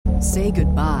Say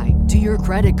goodbye to your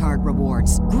credit card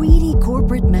rewards. Greedy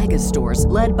corporate mega stores,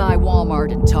 led by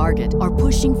Walmart and Target, are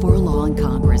pushing for a law in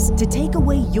Congress to take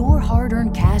away your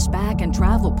hard-earned cash back and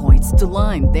travel points to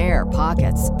line their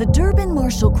pockets. The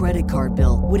Durbin-Marshall credit card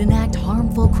bill would enact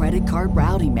harmful credit card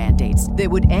routing mandates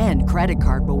that would end credit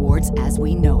card rewards as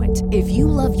we know it. If you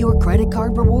love your credit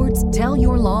card rewards, tell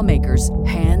your lawmakers,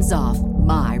 hands off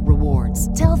my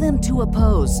rewards. Tell them to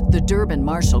oppose the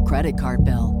Durbin-Marshall credit card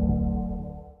bill.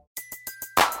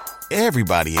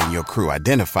 Everybody in your crew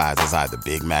identifies as either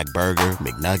Big Mac Burger,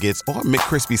 McNuggets, or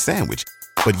McCrispy Sandwich.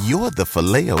 But you're the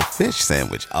Filet-O-Fish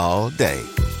Sandwich all day.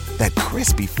 That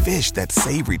crispy fish, that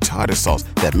savory tartar sauce,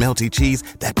 that melty cheese,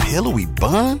 that pillowy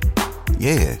bun.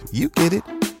 Yeah, you get it.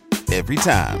 Every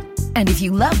time. And if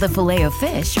you love the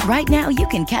Filet-O-Fish, right now you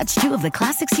can catch two of the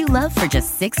classics you love for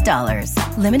just $6.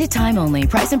 Limited time only.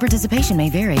 Price and participation may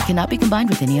vary. Cannot be combined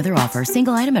with any other offer.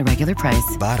 Single item at regular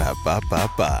price.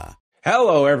 Ba-da-ba-ba-ba.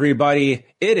 Hello, everybody.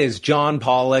 It is John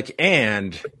Pollock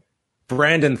and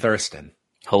Brandon Thurston.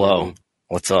 Hello.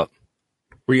 What's up?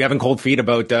 Were you having cold feet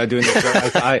about doing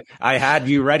this? I had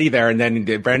you ready there, and then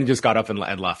Brandon just got up and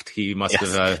left. He must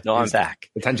have. No, I'm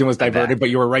back. Attention was diverted, but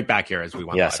you were right back here as we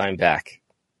went. Yes, live. I'm back.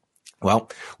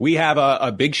 Well, we have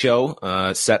a big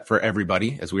show set for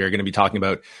everybody, as we are going to be talking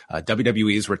about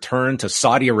WWE's return to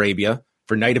Saudi Arabia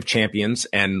for Night of Champions.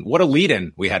 And what a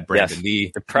lead-in we had, Brandon.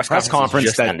 Yes, The press conference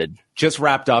just that ended. Just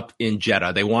wrapped up in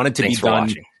Jeddah. They wanted to be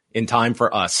done in time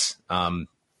for us.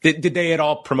 Did they at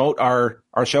all promote our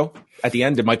show at the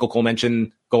end? Did Michael Cole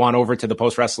mention go on over to the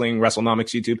post-wrestling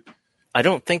WrestleNomics YouTube? I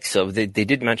don't think so. They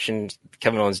did mention,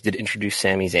 Kevin Owens did introduce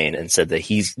Sami Zayn and said that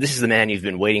this is the man you've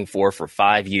been waiting for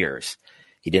 5 years.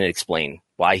 He didn't explain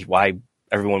why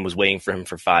everyone was waiting for him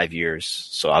for 5 years.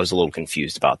 So I was a little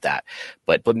confused about that.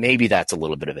 But maybe that's a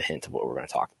little bit of a hint of what we're going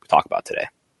to talk about today.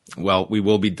 Well, we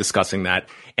will be discussing that.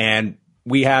 And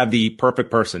we have the perfect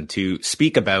person to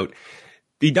speak about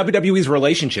the WWE's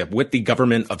relationship with the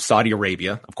government of Saudi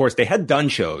Arabia. Of course, they had done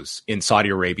shows in Saudi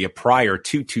Arabia prior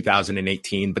to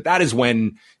 2018, but that is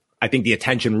when I think the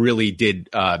attention really did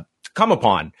come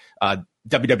upon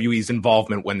WWE's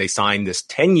involvement when they signed this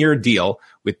 10-year deal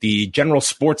with the General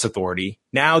Sports Authority.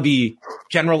 Now the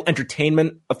General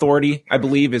Entertainment Authority, I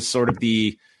believe, is sort of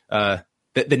the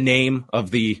name of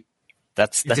the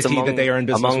that's entity that they are in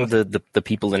business among with. the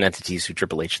people and entities who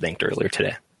Triple H thanked earlier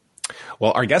today.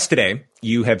 Well, our guest today,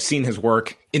 you have seen his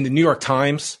work in the New York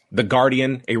Times, The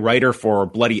Guardian, a writer for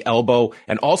Bloody Elbow,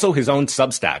 and also his own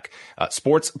Substack,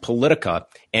 Sports Politica.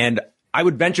 And I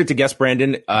would venture to guess,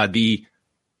 Brandon, the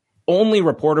only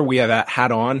reporter we have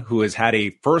had on who has had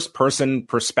a first-person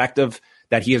perspective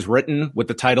that he has written with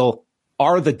the title,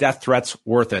 Are the Death Threats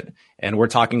Worth It? And we're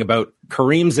talking about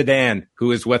Karim Zidan,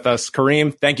 who is with us.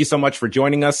 Karim, thank you so much for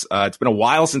joining us. It's been a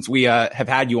while since we have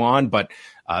had you on, but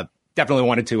definitely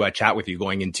wanted to chat with you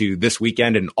going into this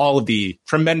weekend and all of the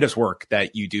tremendous work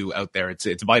that you do out there.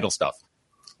 It's vital stuff.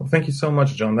 Well, thank you so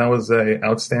much, John. That was an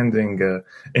outstanding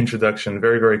introduction.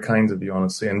 Very, very kind of you,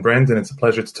 honestly. And Brandon, it's a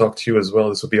pleasure to talk to you as well.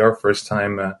 This will be our first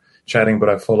time chatting, but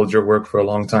I've followed your work for a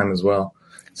long time as well.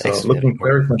 So Thanks, looking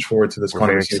very much forward to this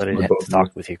conversation. Very excited to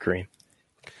talk with you, Karim.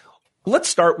 Let's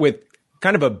start with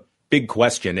kind of a big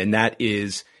question, and that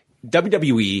is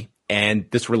WWE and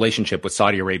this relationship with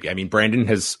Saudi Arabia. I mean, Brandon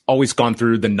has always gone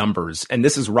through the numbers, and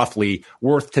this is roughly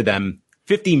worth to them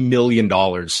 $50 million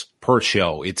per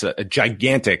show. It's a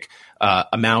gigantic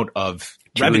amount of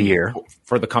revenue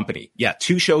for the company. Yeah,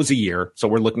 2 shows a year. So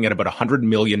we're looking at about $100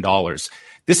 million.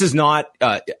 This is not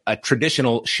a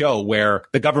traditional show where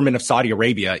the government of Saudi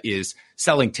Arabia is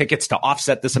selling tickets to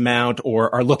offset this amount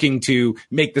or are looking to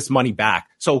make this money back.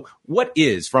 So what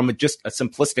is, from just a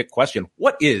simplistic question,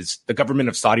 what is the government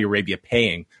of Saudi Arabia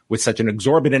paying with such an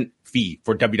exorbitant fee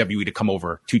for WWE to come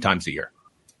over 2 times a year?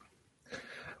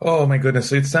 Oh my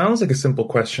goodness! It sounds like a simple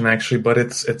question, actually, but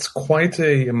it's quite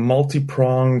a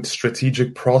multi-pronged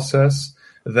strategic process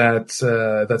that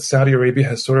Saudi Arabia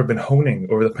has sort of been honing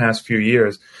over the past few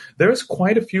years. There's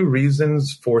quite a few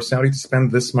reasons for Saudi to spend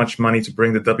this much money to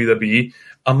bring the WWE,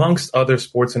 amongst other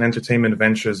sports and entertainment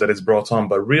ventures that it's brought on.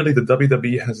 But really, the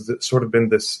WWE has sort of been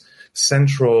this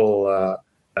central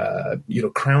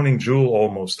crowning jewel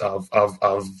almost of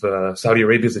Saudi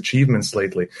Arabia's achievements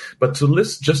lately. But to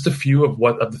list just a few of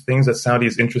the things that Saudi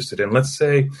is interested in, let's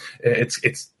say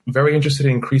it's very interested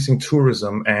in increasing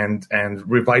tourism and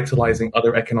revitalizing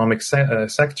other economic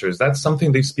sectors. That's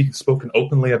something they've spoken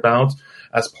openly about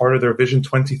as part of their Vision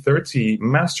 2030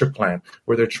 master plan,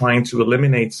 where they're trying to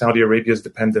eliminate Saudi Arabia's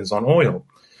dependence on oil.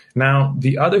 Now,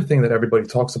 the other thing that everybody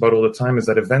talks about all the time is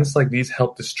that events like these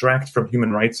help distract from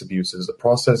human rights abuses, a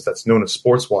process that's known as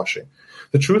sports washing.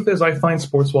 The truth is, I find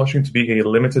sports washing to be a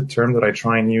limited term that I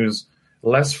try and use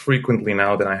less frequently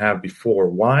now than I have before.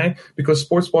 Why? Because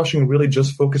sports washing really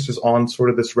just focuses on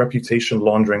sort of this reputation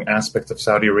laundering aspect of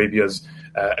Saudi Arabia's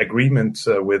agreement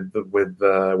with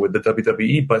the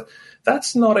WWE, but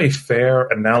that's not a fair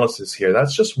analysis here.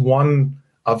 That's just one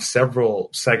of several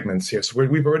segments here. So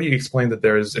we've already explained that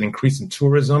there is an increase in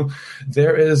tourism.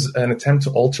 There is an attempt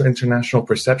to alter international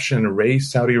perception and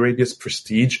raise Saudi Arabia's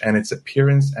prestige and its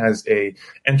appearance as a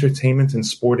entertainment and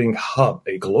sporting hub,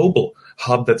 a global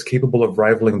hub that's capable of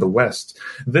rivaling the West.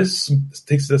 This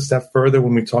takes it a step further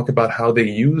when we talk about how they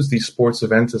use these sports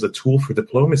events as a tool for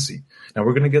diplomacy. Now,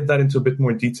 we're going to get that into a bit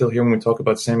more detail here when we talk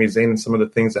about Sami Zayn and some of the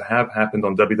things that have happened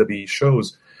on WWE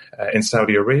shows in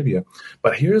Saudi Arabia.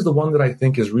 But here's the one that I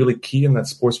think is really key and that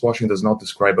sports washing does not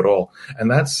describe at all.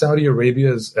 And that's Saudi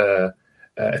Arabia's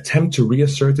attempt to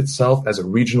reassert itself as a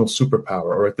regional superpower,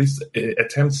 or at least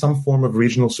attempt some form of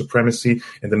regional supremacy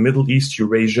in the Middle East,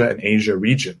 Eurasia, and Asia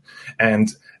region. And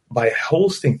by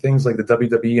hosting things like the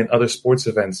WWE and other sports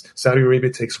events, Saudi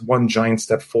Arabia takes one giant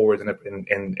step forward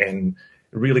in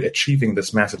really achieving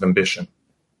this massive ambition.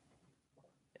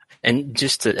 And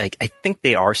just to, I think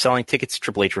they are selling tickets.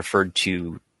 Triple H referred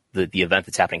to the event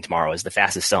that's happening tomorrow as the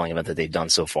fastest selling event that they've done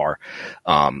so far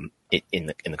in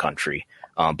the country.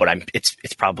 But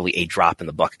it's probably a drop in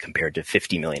the bucket compared to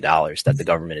 $50 million that the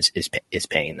government is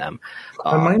paying them.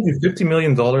 And mind you, $50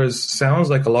 million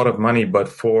sounds like a lot of money, but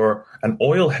for an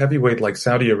oil heavyweight like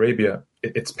Saudi Arabia,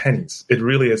 it's pennies. It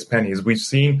really is pennies. We've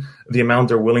seen the amount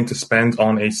they're willing to spend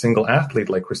on a single athlete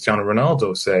like Cristiano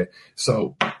Ronaldo, say.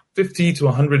 So 50 to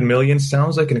 100 million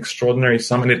sounds like an extraordinary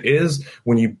sum, and it is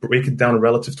when you break it down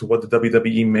relative to what the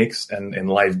WWE makes in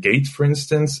Live Gate, for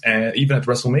instance, and even at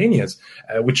WrestleManias,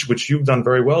 which you've done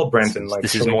very well, Brendan. Like,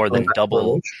 this is more than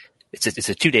double. It's a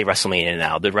 2-day WrestleMania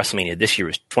now. The WrestleMania this year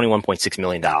was $21.6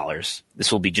 million.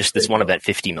 This will be just this one event,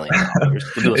 $50 million.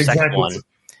 We'll do a second one.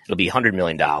 It'll be $100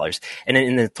 million. And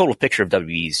in the total picture of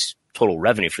WWE's total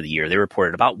revenue for the year, they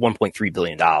reported about $1.3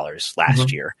 billion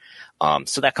last year.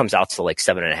 So that comes out to like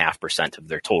 7.5% of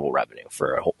their total revenue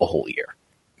for a whole year.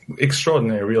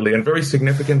 Extraordinary, really, and very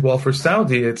significant. Well, for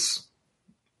Saudi, it's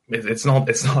not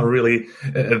really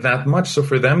that much. So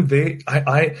for them,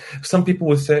 some people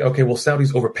would say, okay, well,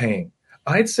 Saudi's overpaying.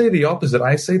 I'd say the opposite.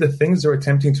 I say the things they're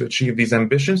attempting to achieve, these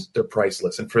ambitions, they're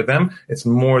priceless. And for them, it's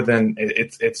more than,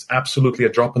 it's absolutely a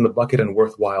drop in the bucket and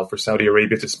worthwhile for Saudi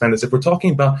Arabia to spend this. If we're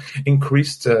talking about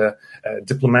increased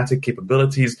diplomatic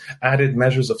capabilities, added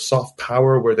measures of soft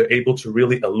power where they're able to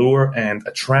really allure and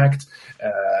attract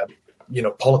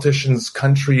politicians,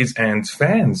 countries, and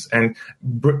fans, and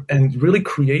really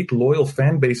create loyal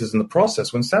fan bases in the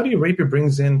process. When Saudi Arabia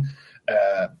brings in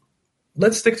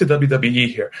let's stick to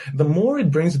WWE here. The more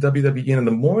it brings the WWE in and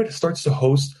the more it starts to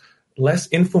host less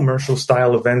infomercial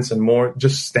style events and more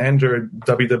just standard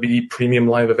WWE premium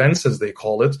live events, as they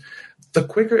call it, the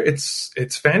quicker its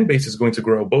fan base is going to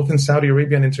grow, both in Saudi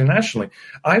Arabia and internationally.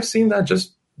 I've seen that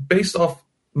just based off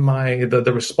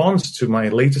the response to my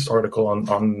latest article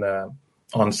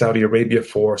on Saudi Arabia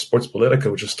for Sports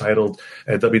Politica, which is titled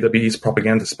WWE's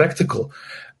Propaganda Spectacle.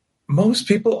 Most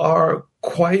people are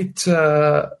quite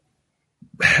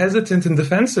hesitant and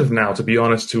defensive now, to be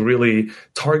honest, to really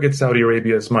target Saudi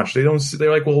Arabia as much. They're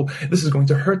like, well, this is going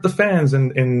to hurt the fans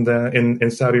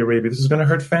in Saudi Arabia. This is going to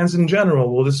hurt fans in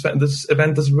general. Well, this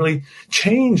event doesn't really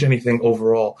change anything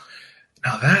overall.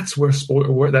 Now that's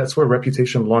where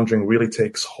reputation laundering really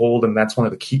takes hold, and that's one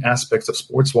of the key aspects of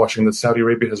sports washing that Saudi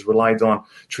Arabia has relied on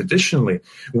traditionally.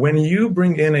 When you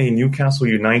bring in a Newcastle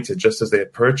United, just as they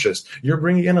had purchased, you're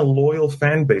bringing in a loyal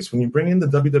fan base. When you bring in the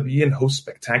WWE and host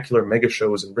spectacular mega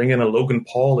shows and bring in a Logan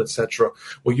Paul, etc.,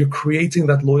 well, you're creating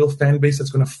that loyal fan base that's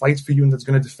going to fight for you and that's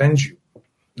going to defend you.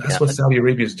 That's what Saudi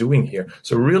Arabia is doing here.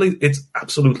 So really, it's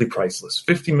absolutely priceless.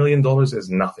 $50 million is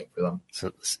nothing for them.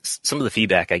 So some of the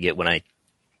feedback I get when I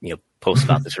post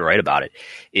about this or write about it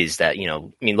is that,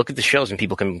 look at the shows and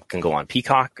people can go on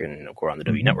Peacock and go on the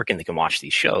W Network and they can watch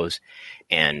these shows.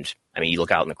 And you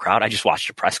look out in the crowd. I just watched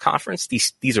a press conference.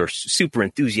 These are super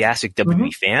enthusiastic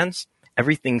WWE fans.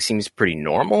 Everything seems pretty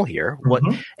normal here.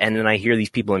 And then I hear these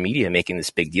people in media making this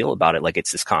big deal about it like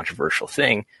it's this controversial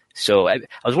thing. So I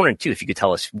was wondering, too, if you could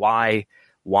tell us why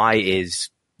is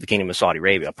the Kingdom of Saudi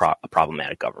Arabia a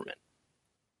problematic government?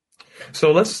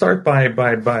 So let's start by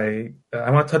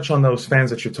I want to touch on those fans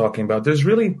that you're talking about. There's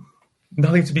really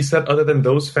Nothing to be said other than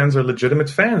those fans are legitimate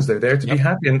fans. They're there to be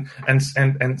happy.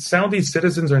 And Saudi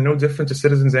citizens are no different to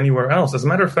citizens anywhere else. As a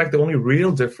matter of fact, the only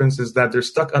real difference is that they're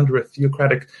stuck under a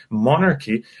theocratic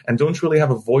monarchy and don't really have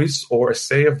a voice or a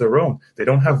say of their own. They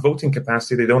don't have voting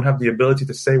capacity. They don't have the ability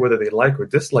to say whether they like or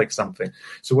dislike something.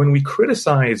 So when we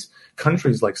criticize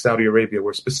countries like Saudi Arabia,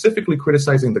 we're specifically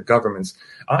criticizing the governments.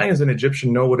 I, as an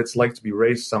Egyptian, know what it's like to be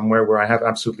raised somewhere where I have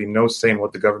absolutely no say in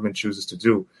what the government chooses to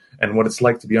do and what it's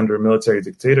like to be under a military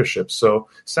dictatorship. So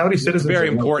Saudi citizens... It's a very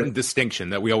important distinction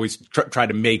that we always try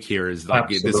to make here is like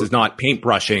this is not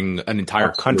paintbrushing an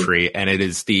entire country, and it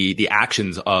is the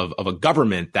actions of a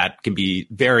government that can be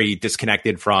very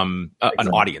disconnected from an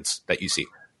audience that you see.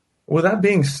 With that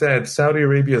being said, Saudi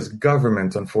Arabia's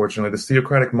government, unfortunately, the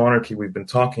theocratic monarchy we've been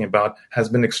talking about, has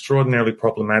been extraordinarily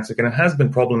problematic, and it has been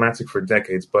problematic for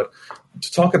decades. But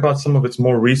to talk about some of its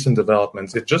more recent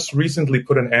developments, it just recently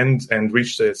put an end and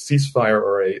reached a ceasefire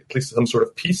or at least some sort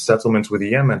of peace settlement with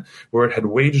Yemen, where it had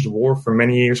waged war for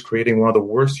many years, creating one of the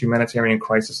worst humanitarian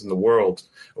crises in the world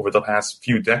over the past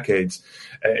few decades.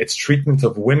 Its treatment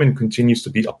of women continues to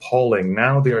be appalling.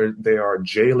 Now they are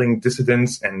jailing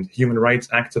dissidents and human rights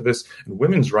activists and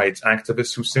women's rights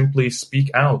activists who simply speak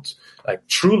out. Like,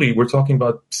 truly, we're talking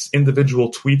about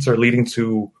individual tweets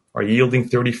are yielding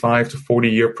 35 to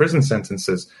 40-year prison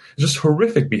sentences. Just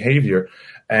horrific behavior.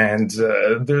 And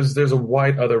there's a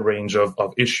wide other range of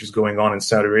issues going on in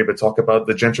Saudi Arabia. Talk about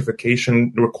the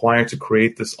gentrification required to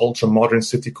create this ultra-modern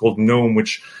city called Nome,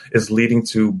 which is leading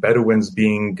to Bedouins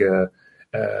being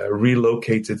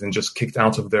relocated and just kicked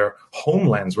out of their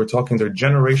homelands. We're talking their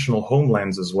generational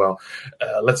homelands as well.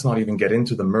 Let's not even get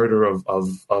into the murder of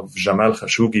Jamal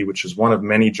Khashoggi, which is one of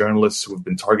many journalists who have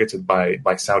been targeted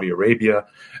by Saudi Arabia.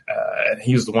 And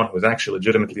he's the one who was actually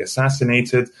legitimately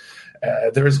assassinated.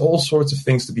 There is all sorts of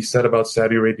things to be said about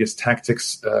Saudi Arabia's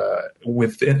tactics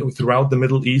throughout the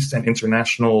Middle East and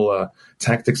international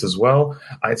tactics as well.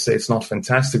 I'd say it's not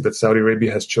fantastic that Saudi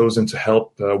Arabia has chosen to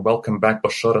help welcome back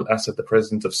Bashar al-Assad, the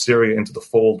president of Syria, into the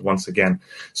fold once again.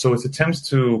 So its attempts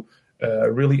to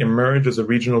really emerge as a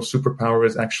regional superpower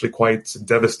is actually quite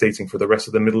devastating for the rest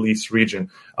of the Middle East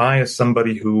region. I, as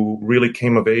somebody who really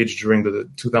came of age during the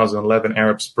 2011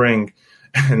 Arab Spring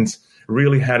and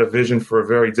really had a vision for a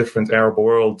very different Arab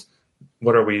world,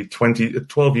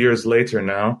 12 years later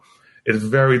now, it's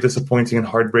very disappointing and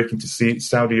heartbreaking to see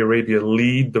Saudi Arabia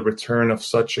lead the return of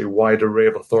such a wide array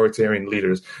of authoritarian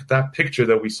leaders. That picture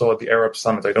that we saw at the Arab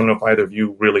Summit, I don't know if either of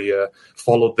you really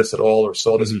followed this at all or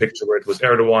saw this picture where it was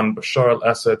Erdogan, Bashar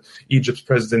al-Assad, Egypt's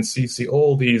President Sisi,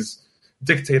 all these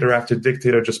dictator after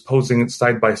dictator just posing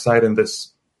side by side in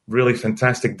this really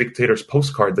fantastic dictator's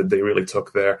postcard that they really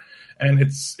took there. And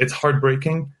it's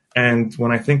heartbreaking. And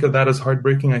when I think of that as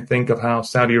heartbreaking, I think of how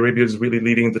Saudi Arabia is really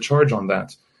leading the charge on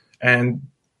that. And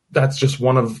that's just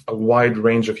one of a wide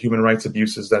range of human rights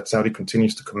abuses that Saudi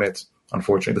continues to commit,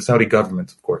 unfortunately. The Saudi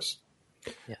government, of course.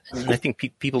 Yeah. And I think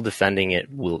people defending it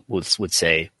would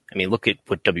say, I mean, look at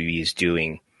what WWE is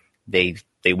doing. They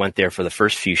went there for the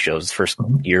first few shows, the first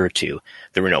year or two.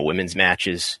 There were no women's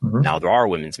matches. Now there are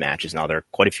women's matches. Now there are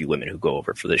quite a few women who go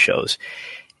over for the shows.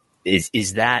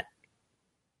 Is that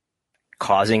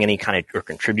causing any kind of or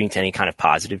contributing to any kind of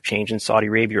positive change in Saudi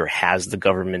Arabia, or has the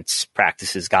government's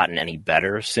practices gotten any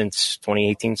better since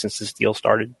 2018, since this deal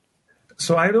started?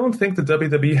 So I don't think the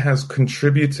WWE has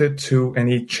contributed to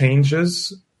any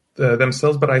changes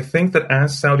themselves, but I think that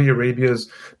as Saudi Arabia's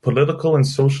political and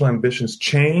social ambitions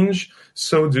change,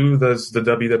 so does the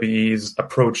WWE's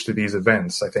approach to these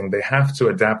events. I think they have to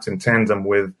adapt in tandem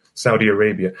with Saudi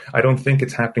Arabia. I don't think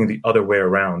it's happening the other way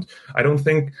around. I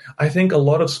think a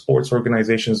lot of sports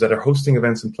organizations that are hosting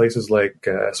events in places like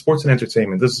sports and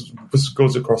entertainment, this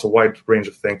goes across a wide range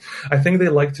of things. I think they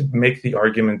like to make the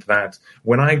argument that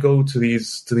when I go to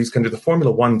these countries, the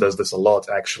Formula One does this a lot,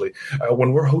 actually.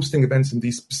 When we're hosting events in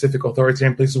these specific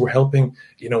authoritarian places, we're helping,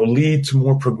 lead to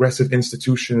more progressive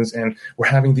institutions, and we're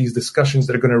having these discussions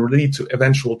that are going to lead to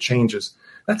eventual changes.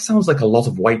 That sounds like a lot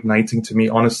of white knighting to me,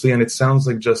 honestly, and it sounds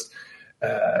like just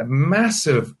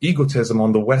massive egotism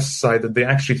on the West side that they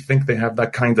actually think they have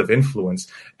that kind of influence.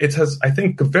 It has, I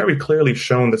think, very clearly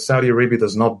shown that Saudi Arabia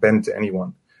does not bend to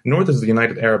anyone, nor does the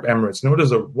United Arab Emirates, nor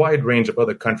does a wide range of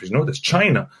other countries, nor does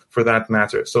China, for that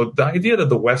matter. So the idea that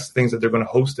the West thinks that they're going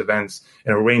to host events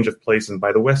in a range of places, and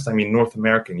by the West, I mean North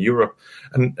America and Europe,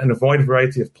 and a wide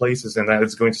variety of places, and that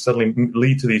it's going to suddenly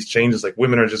lead to these changes, like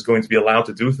women are just going to be allowed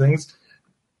to do things,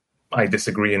 I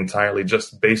disagree entirely,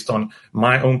 just based on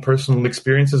my own personal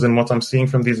experiences and what I'm seeing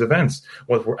from these events.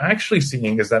 What we're actually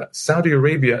seeing is that Saudi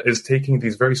Arabia is taking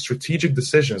these very strategic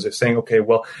decisions. They're saying, okay,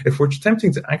 well, if we're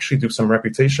attempting to actually do some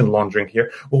reputation laundering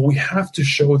here, well, we have to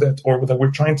show that, or that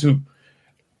we're trying to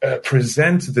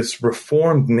present this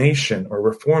reformed nation or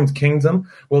reformed kingdom,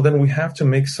 well, then we have to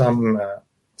make some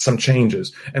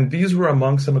changes. And these were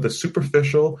among some of the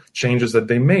superficial changes that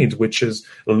they made, which is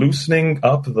loosening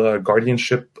up the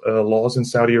guardianship laws in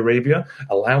Saudi Arabia,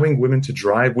 allowing women to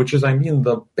drive, which is,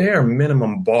 the bare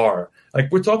minimum bar.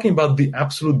 Like, we're talking about the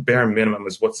absolute bare minimum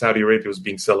is what Saudi Arabia was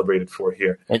being celebrated for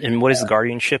here. And what is the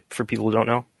guardianship for people who don't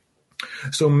know?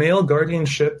 So male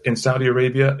guardianship in Saudi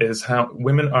Arabia is how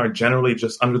women are generally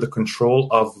just under the control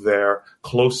of their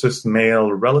closest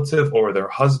male relative or their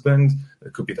husband.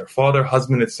 It could be their father,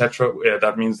 husband, etc.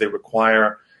 That means they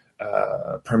require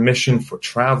permission for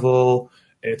travel.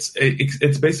 It's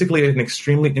basically an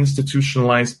extremely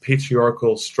institutionalized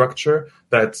patriarchal structure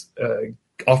that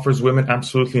offers women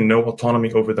absolutely no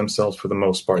autonomy over themselves for the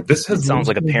most part. It sounds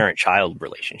like a parent-child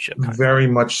relationship. Very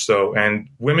much so. And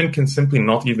women can simply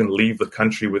not even leave the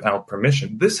country without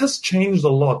permission. This has changed a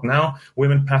lot. Now,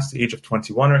 women past the age of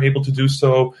 21 are able to do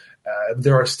so.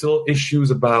 There are still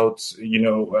issues about,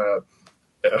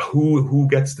 who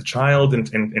gets the child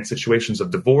in situations of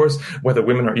divorce, whether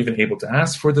women are even able to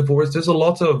ask for divorce. There's a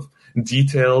lot of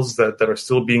details that are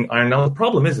still being ironed out. The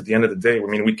problem is, at the end of the day,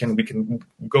 we can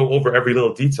go over every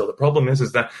little detail. The problem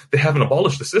is that they haven't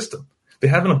abolished the system. They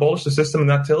haven't abolished the system, and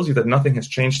that tells you that nothing has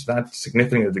changed to that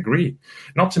significant a degree.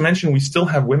 Not to mention, we still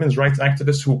have women's rights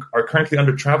activists who are currently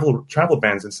under travel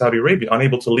bans in Saudi Arabia,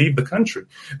 unable to leave the country.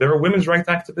 There are women's rights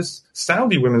activists,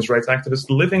 Saudi women's rights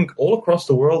activists, living all across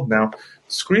the world now,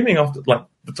 screaming off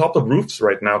the top of roofs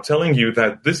right now, telling you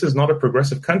that this is not a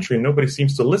progressive country and nobody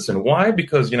seems to listen. Why?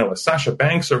 Because, a Sasha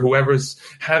Banks or whoever's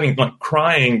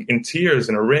crying in tears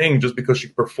in a ring just because she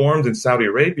performed in Saudi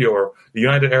Arabia or the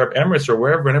United Arab Emirates or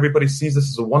wherever, and everybody sees this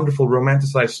as a wonderful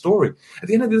romanticized story. At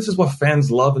the end of the day, this is what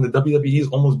fans love, and the WWE is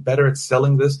almost better at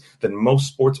selling this than most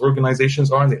sports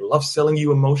organizations are, and they love selling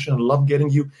you emotion and love getting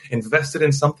you invested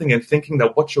in something and thinking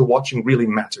that what you're watching really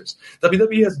matters.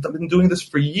 WWE has been doing this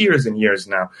for years and years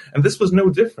now, and this was no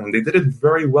different. They did it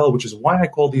very well, which is why I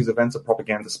call these events a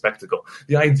propaganda spectacle.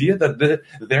 The idea that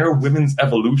their women's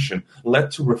evolution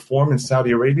led to reform in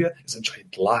Saudi Arabia is a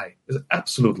giant lie. It's an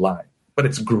absolute lie. But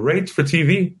it's great for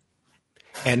TV.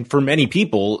 And for many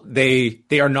people, they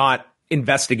are not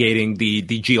investigating the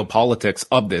geopolitics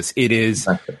of this. It is,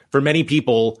 for many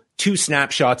people, 2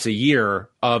 snapshots a year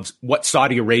of what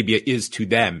Saudi Arabia is to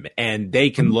them. And they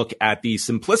can look at the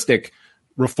simplistic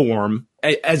reform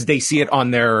as they see it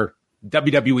on their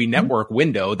WWE network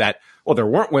window that, well, there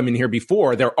weren't women here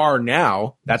before. There are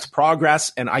now. That's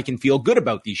progress. And I can feel good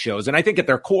about these shows. And I think at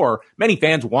their core, many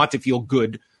fans want to feel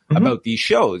good about these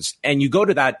shows. And you go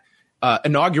to that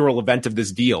inaugural event of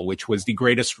this deal, which was the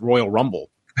greatest Royal Rumble.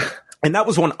 And that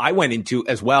was one I went into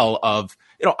as well of,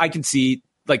 I can see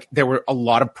there were a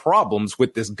lot of problems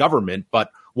with this government,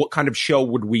 but what kind of show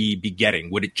would we be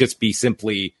getting? Would it just be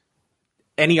simply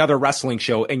any other wrestling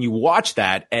show? And you watch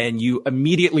that and you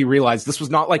immediately realize this was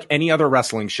not like any other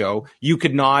wrestling show. You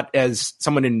could not, as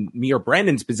someone in me or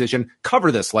Brandon's position,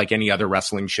 cover this like any other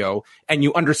wrestling show. And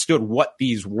you understood what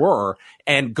these were,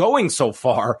 and going so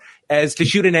far as to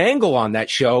shoot an angle on that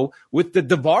show with the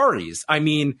Davaris.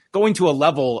 Going to a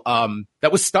level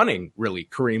that was stunning, really,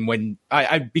 Karim, when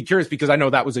I'd be curious because I know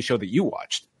that was a show that you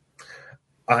watched.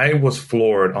 I was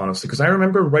floored, honestly, because I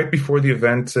remember right before the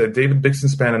event, David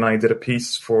Bixenspan and I did a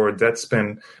piece for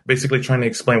Deadspin, basically trying to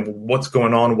explain what's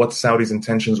going on, what's Saudi's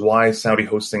intentions, why is Saudi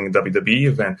hosting a WWE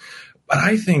event. But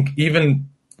I think even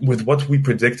with what we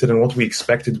predicted and what we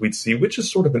expected we'd see, which is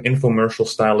sort of an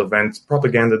infomercial-style event,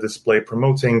 propaganda display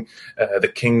promoting the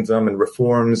kingdom and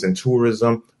reforms and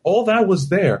tourism, all that was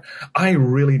there. I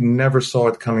really never saw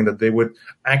it coming that they would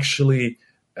actually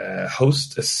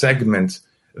host a segment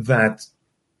that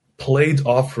played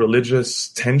off religious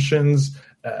tensions,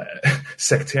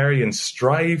 sectarian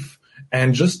strife,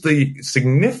 and just the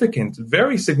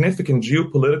very significant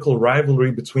geopolitical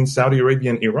rivalry between Saudi Arabia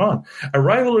and Iran. A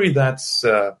rivalry that's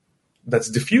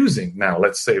diffusing now,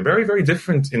 let's say. Very, very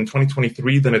different in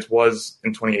 2023 than it was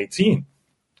in 2018.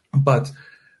 But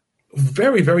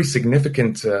very, very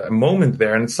significant moment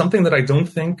there, and something that I don't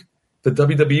think the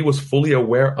WWE was fully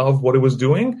aware of what it was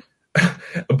doing.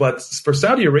 But for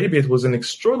Saudi Arabia, it was an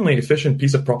extraordinarily efficient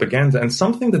piece of propaganda and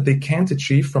something that they can't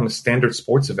achieve from a standard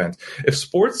sports event. If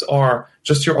sports are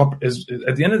just at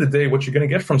the end of the day, what you're going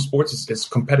to get from sports is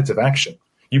competitive action.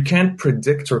 You can't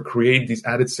predict or create these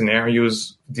added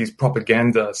scenarios, these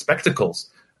propaganda spectacles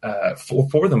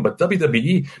for them. But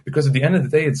WWE, because at the end of the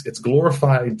day, it's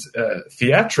glorified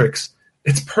theatrics.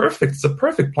 It's perfect. It's a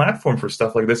perfect platform for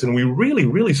stuff like this. And we really,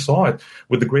 really saw it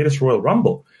with the Greatest Royal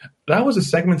Rumble. That was a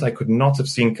segment I could not have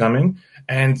seen coming.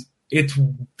 And it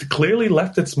clearly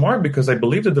left its mark, because I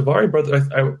believe the Daivari brothers,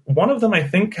 one of them, I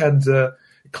think, had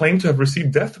claimed to have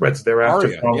received death threats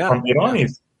thereafter from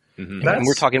Iranis. Yeah. Mm-hmm. And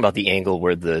we're talking about the angle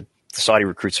where the Saudi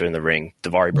recruits are in the ring.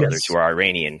 Daivari brothers, who are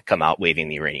Iranian, come out waving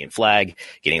the Iranian flag,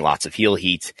 getting lots of heel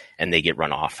heat, and they get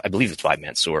run off. I believe it's by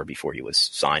Mansoor before he was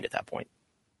signed at that point.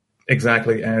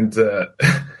 Exactly. And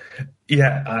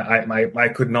I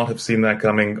could not have seen that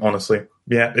coming, honestly.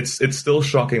 Yeah, it's still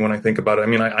shocking when I think about it. I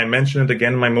mean, I mentioned it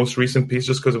again in my most recent piece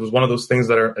just because it was one of those things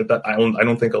that I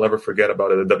don't think I'll ever forget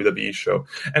about it, a WWE show.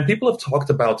 And people have talked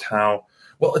about how,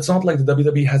 well, it's not like the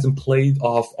WWE hasn't played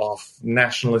off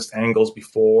nationalist angles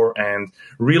before and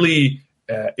really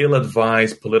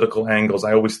ill-advised political angles.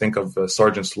 I always think of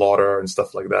Sergeant Slaughter and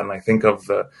stuff like that, and I think of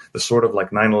the sort of like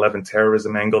 9/11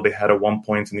 terrorism angle they had at one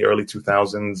point in the early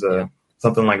 2000s,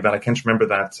 something like that. I can't remember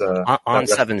that. On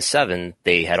 7/7,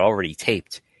 they had already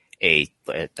taped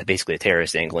basically a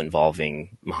terrorist angle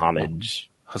involving Mohammed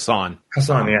Hassan.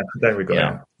 Yeah, there we go.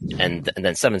 Yeah. And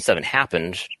then 7/7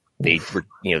 happened. The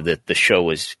show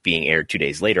was being aired 2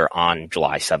 days later on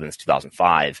July 7th,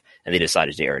 2005, and they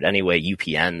decided to air it anyway.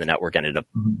 UPN, the network, ended up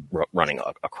running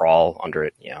a crawl under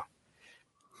it. Yeah.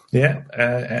 Yeah,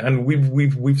 and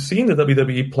we've seen the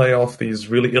WWE play off these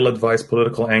really ill-advised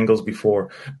political angles before,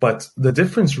 but the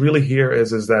difference really here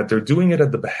is that they're doing it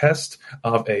at the behest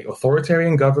of a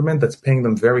authoritarian government that's paying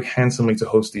them very handsomely to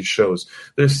host these shows.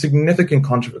 There's significant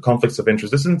conflicts of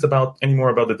interest. This isn't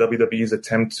anymore about the WWE's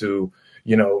attempt to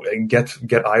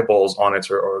get eyeballs on it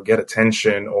or get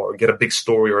attention or get a big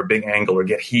story or a big angle or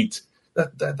get heat.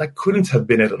 That couldn't have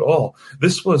been it at all.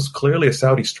 This was clearly a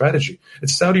Saudi strategy.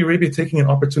 It's Saudi Arabia taking an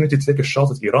opportunity to take a shot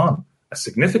at Iran, a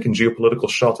significant geopolitical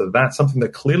shot at that, something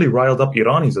that clearly riled up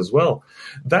Iranis as well.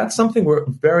 That's something we're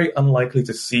very unlikely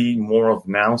to see more of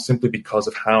now, simply because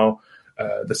of how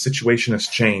the situation has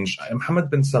changed. Mohammed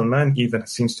bin Salman even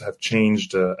seems to have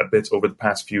changed a bit over the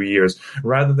past few years.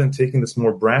 Rather than taking this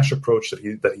more brash approach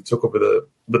that he took over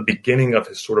the beginning of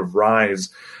his sort of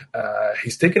rise,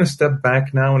 he's taken a step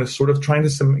back now and is sort of trying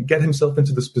to get himself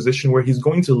into this position where he's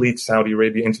going to lead Saudi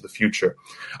Arabia into the future.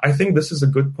 I think this is a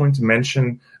good point to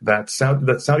mention that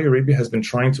Saudi Arabia has been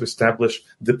trying to establish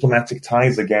diplomatic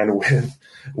ties again with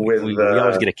we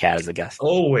always get a cat as a guest.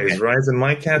 Always, right? And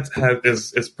my cat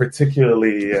is particularly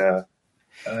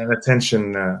an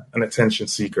attention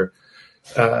seeker.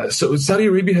 So Saudi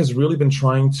Arabia has really been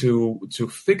trying to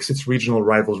fix its regional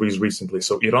rivalries recently.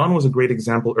 So Iran was a great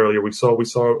example earlier. We saw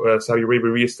Saudi Arabia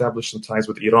reestablish some ties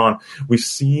with Iran. We've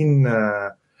seen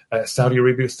Saudi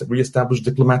Arabia reestablish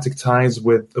diplomatic ties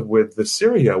with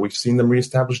Syria. We've seen them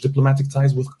reestablish diplomatic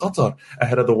ties with Qatar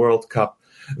ahead of the World Cup.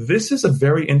 This is a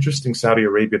very interesting Saudi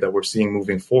Arabia that we're seeing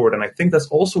moving forward, and I think that's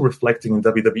also reflecting in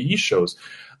WWE shows.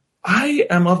 I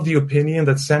am of the opinion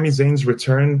that Sami Zayn's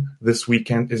return this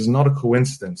weekend is not a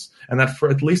coincidence, and that for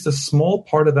at least a small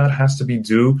part of that has to be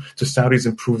due to Saudi's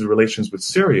improved relations with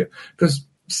Syria, because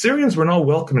Syrians were not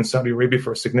welcome in Saudi Arabia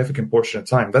for a significant portion of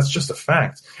time. That's just a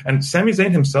fact. And Sami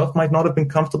Zayn himself might not have been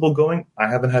comfortable going. I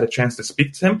haven't had a chance to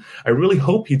speak to him. I really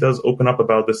hope he does open up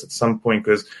about this at some point,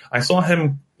 because I saw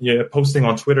him posting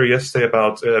on Twitter yesterday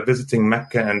about visiting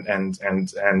Mecca and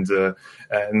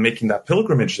making that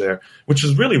pilgrimage there, which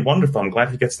is really wonderful. I'm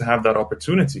glad he gets to have that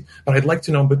opportunity. But I'd like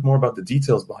to know a bit more about the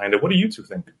details behind it. What do you two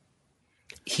think?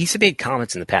 He's made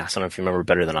comments in the past, I don't know if you remember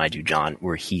better than I do, John,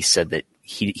 where he said that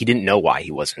he didn't know why he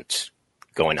wasn't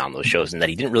going on those shows and that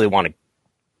he didn't really want to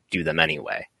do them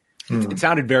anyway. It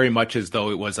sounded very much as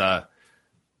though it was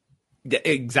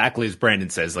exactly as Brandon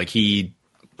says, like he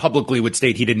publicly would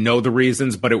state he didn't know the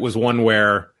reasons, but it was one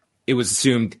where it was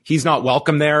assumed he's not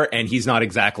welcome there and he's not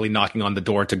exactly knocking on the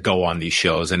door to go on these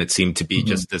shows. And it seemed to be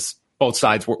just this, both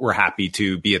sides were happy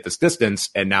to be at this distance.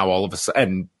 And now all of a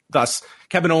sudden, thus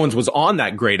Kevin Owens was on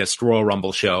that Greatest Royal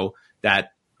Rumble show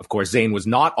that, of course, Zayn was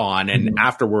not on, and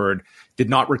afterward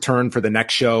did not return for the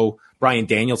next show. Bryan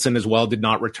Danielson as well did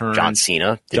not return. John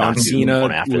Cena,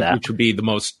 after that, which would be the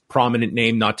most prominent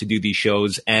name not to do these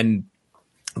shows. And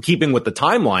keeping with the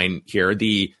timeline here,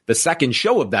 the second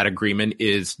show of that agreement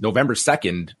is November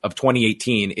 2nd of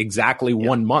 2018, exactly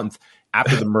 1 month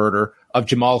after the murder of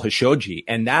Jamal Khashoggi.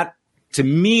 And that, to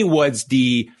me, was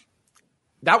the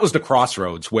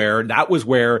crossroads where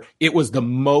it was the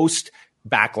most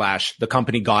backlash the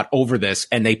company got over this,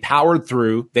 and they powered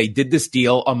through. They did this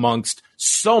deal amongst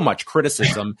so much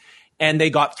criticism and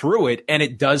they got through it. And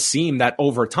it does seem that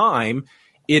over time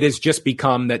it has just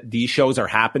become that these shows are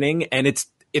happening, and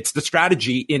it's the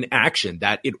strategy in action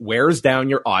that it wears down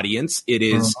your audience. It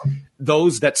is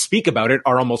those that speak about it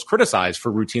are almost criticized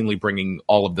for routinely bringing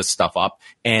all of this stuff up.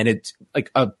 And it's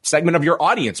like a segment of your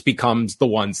audience becomes the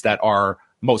ones that are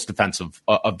most defensive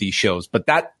of these shows. But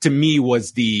that to me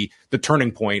was the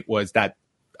turning point, was that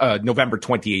November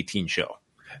 2018 show.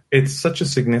 It's such a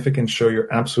significant show.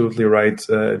 You're absolutely right,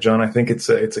 John. I think it's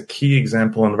a key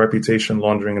example on reputation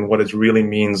laundering and what it really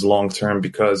means long term,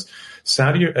 because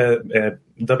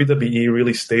WWE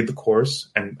really stayed the course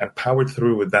and powered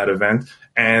through with that event.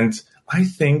 And I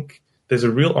think there's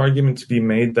a real argument to be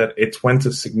made that it went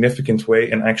a significant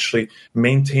way in actually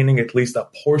maintaining at least a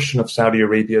portion of Saudi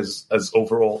Arabia's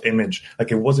overall image. Like,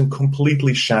 it wasn't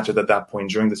completely shattered at that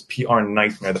point during this PR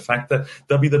nightmare. The fact that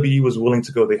WWE was willing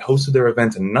to go, they hosted their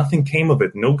event and nothing came of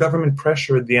it. No government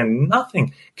pressure at the end.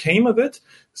 Nothing came of it.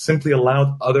 Simply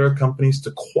allowed other companies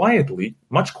to quietly,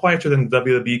 much quieter than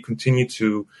WWE, continue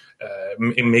to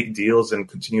make deals and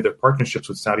continue their partnerships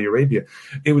with Saudi Arabia.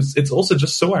 It's also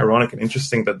just so ironic and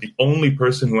interesting that the only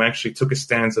person who actually took a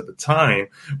stance at the time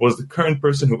was the current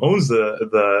person who owns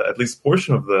the at least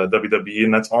portion of the WWE,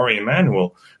 and that's Ari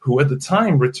Emanuel, who at the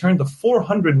time returned a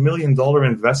 $400 million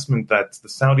investment that the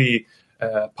Saudi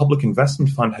public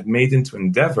investment fund had made into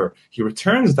Endeavor. He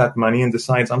returns that money and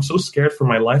decides, I'm so scared for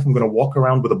my life, I'm going to walk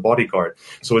around with a bodyguard.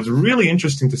 So it's really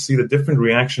interesting to see the different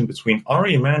reaction between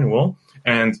Ari Emanuel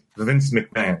and Vince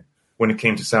McMahon when it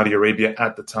came to Saudi Arabia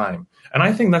at the time. And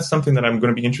I think that's something that I'm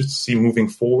going to be interested to see moving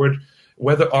forward,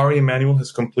 whether Ari Emanuel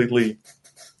has completely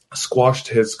squashed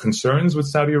his concerns with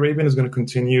Saudi Arabia and is going to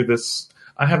continue this.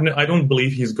 I don't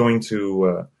believe he's going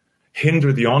to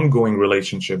hinder the ongoing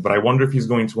relationship, but I wonder if he's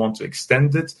going to want to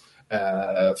extend it,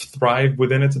 thrive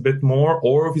within it a bit more,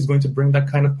 or if he's going to bring that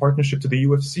kind of partnership to the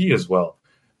UFC as well.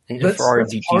 And for Ari,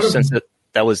 did you sense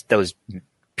that was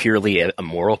purely a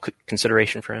moral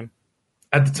consideration for him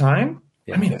at the time?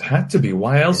 Yeah. I mean, it had to be.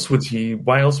 Why would he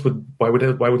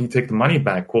take the money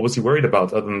back? What was he worried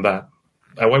about other than that?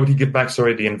 Why would he give back,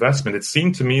 the investment? It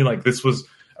seemed to me like this was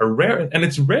and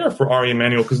it's rare for Ari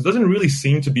Emanuel, because it doesn't really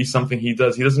seem to be something he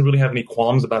does. He doesn't really have any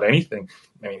qualms about anything.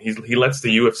 I mean, he lets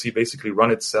the UFC basically run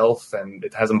itself, and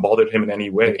it hasn't bothered him in any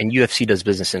way. And UFC does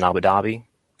business in Abu Dhabi.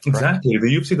 Exactly.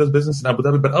 The UFC does business in Abu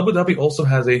Dhabi, but Abu Dhabi also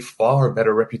has a far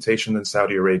better reputation than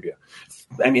Saudi Arabia.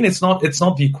 I mean, it's not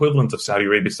the equivalent of Saudi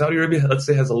Arabia. Saudi Arabia, let's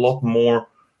say, has a lot more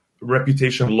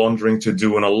reputation laundering to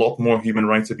do and a lot more human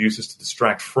rights abuses to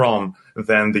distract from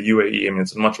than the UAE. I mean,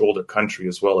 it's a much older country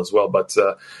as well. But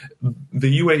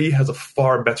the UAE has a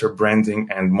far better branding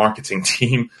and marketing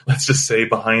team, let's just say,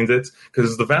 behind it,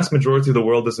 because the vast majority of the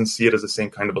world doesn't see it as the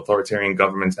same kind of authoritarian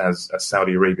government as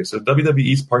Saudi Arabia. So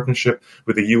WWE's partnership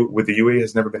with the UAE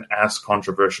has never been as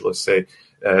controversial as, say,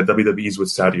 WWE's with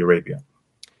Saudi Arabia.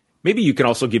 Maybe you can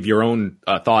also give your own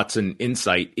thoughts and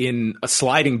insight. In a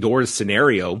sliding doors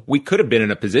scenario, we could have been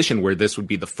in a position where this would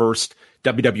be the first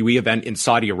WWE event in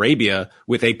Saudi Arabia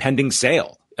with a pending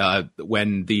sale,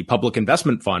 when the public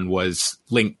investment fund was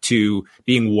linked to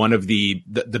being one of the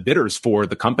bidders for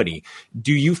the company.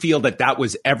 Do you feel that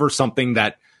was ever something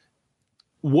that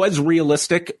was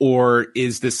realistic, or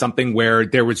is this something where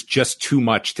there was just too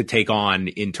much to take on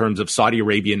in terms of Saudi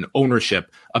Arabian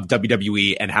ownership of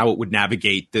WWE and how it would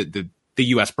navigate the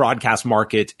U.S. broadcast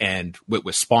market and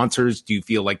with sponsors? Do you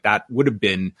feel like that would have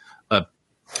been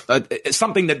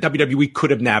something that WWE could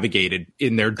have navigated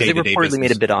in their day-to-day They reportedly business?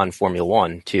 made a bid on Formula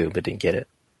One too, but didn't get it.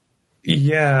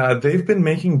 Yeah, they've been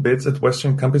making bids at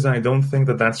Western companies, and I don't think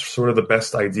that's sort of the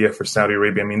best idea for Saudi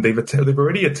Arabia. I mean, they've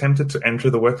already attempted to enter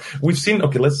the West. We've seen,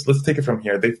 let's take it from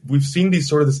here. We've seen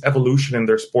this evolution in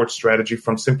their sports strategy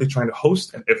from simply trying to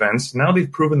host events. Now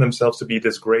they've proven themselves to be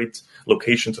this great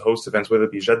location to host events, whether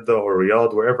it be Jeddah or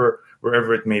Riyadh,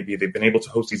 wherever it may be. They've been able to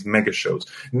host these mega shows.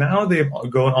 Now they've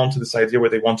gone on to this idea where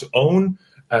they want to own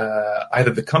either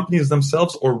the companies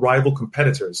themselves or rival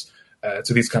competitors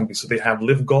to these companies. So they have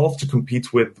Live Golf to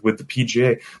compete with the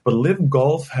PGA. But Live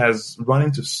Golf has run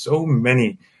into so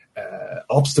many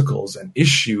obstacles and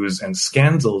issues and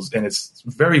scandals in its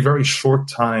very, very short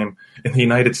time in the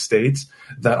United States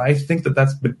that I think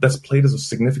that's played as a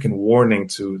significant warning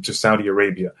to Saudi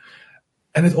Arabia.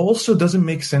 And it also doesn't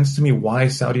make sense to me why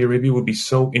Saudi Arabia would be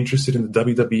so interested in the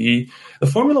WWE. The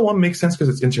Formula One makes sense because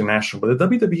it's international, but the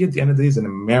WWE at the end of the day is an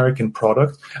American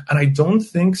product. And I don't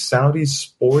think Saudi's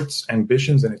sports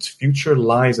ambitions and its future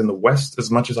lies in the West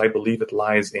as much as I believe it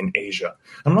lies in Asia.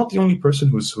 I'm not the only person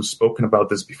who's spoken about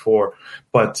this before,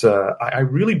 but I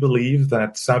really believe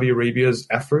that Saudi Arabia's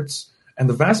efforts And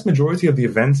the vast majority of the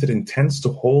events it intends to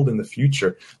hold in the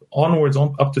future, onwards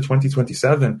up to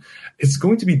 2027, it's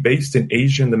going to be based in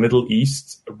Asia and the Middle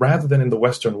East rather than in the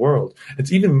Western world.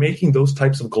 It's even making those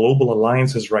types of global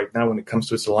alliances right now when it comes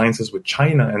to its alliances with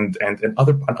China and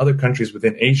other countries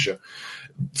within Asia.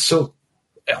 So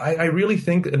I really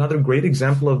think another great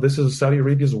example of this is Saudi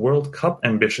Arabia's World Cup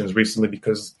ambitions recently,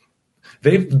 because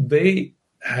there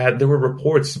were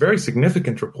reports, very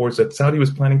significant reports, that Saudi was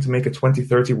planning to make a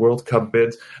 2030 World Cup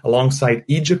bid alongside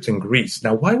Egypt and Greece.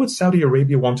 Now, why would Saudi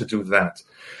Arabia want to do that?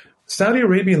 Saudi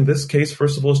Arabia, in this case,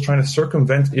 first of all, is trying to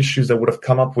circumvent issues that would have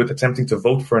come up with attempting to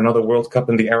vote for another World Cup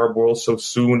in the Arab world so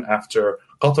soon after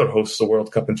Qatar hosts the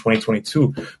World Cup in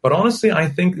 2022. But honestly, I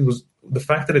think it was the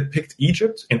fact that it picked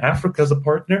Egypt in Africa as a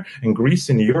partner and Greece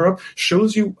in Europe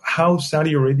shows you how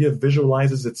Saudi Arabia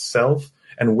visualizes itself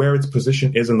and where its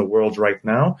position is in the world right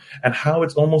now, and how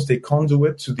it's almost a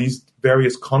conduit to these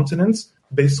various continents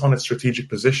based on its strategic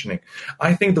positioning.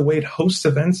 I think the way it hosts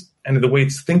events and the way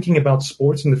it's thinking about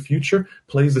sports in the future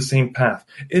plays the same path.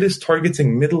 It is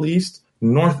targeting Middle East,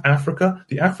 North Africa,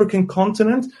 the African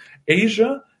continent,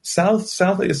 Asia,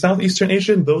 Southeastern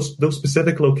Asia, those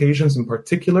specific locations in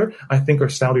particular, I think are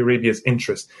Saudi Arabia's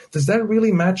interest. Does that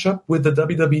really match up with the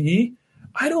WWE?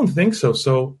 I don't think so.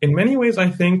 So in many ways, I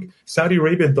think Saudi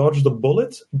Arabia dodged the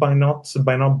bullet by not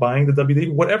buying the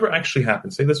WWE. Whatever actually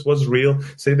happened, say this was real,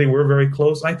 say they were very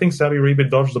close, I think Saudi Arabia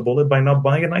dodged the bullet by not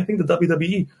buying it, and I think the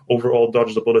WWE overall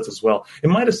dodged the bullet as well. It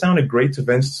might have sounded great to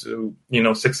Vince to,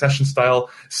 succession style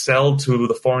sell to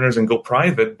the foreigners and go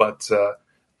private, but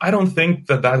I don't think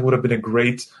that would have been a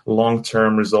great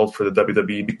long-term result for the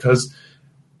WWE, because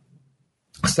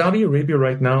Saudi Arabia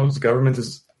right now, its government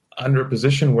is under a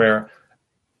position where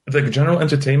the General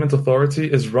Entertainment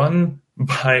Authority is run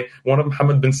by one of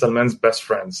Mohammed bin Salman's best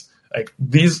friends. Like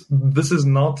these are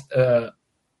not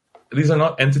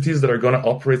entities that are going to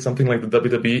operate something like the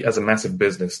WWE as a massive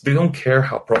business. They don't care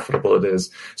how profitable it is.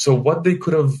 So what they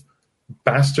could have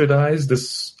bastardized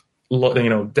this,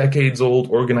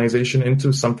 decades-old organization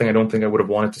into something I don't think I would have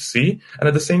wanted to see. And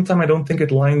at the same time, I don't think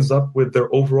it lines up with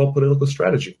their overall political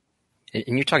strategy.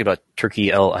 And you're talking about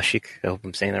Turki El Ashik. I hope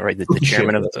I'm saying that right. The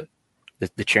chairman of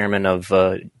the chairman of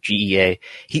GEA.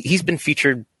 He's been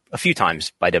featured a few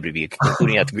times by WWE,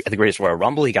 including at the Greatest Royal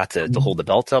Rumble. He got to hold the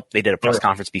belt up. They did a press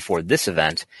conference before this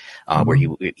event where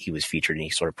he was featured, and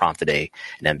he sort of prompted an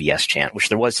MBS chant, which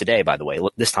there was today, by the way.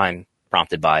 This time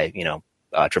prompted by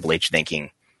Triple H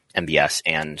thanking MBS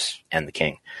and the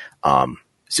King.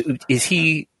 So is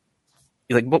he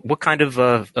what kind of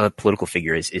political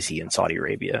figure is he in Saudi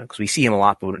Arabia? Because we see him a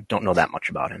lot, but we don't know that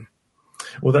much about him.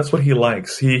 Well, that's what he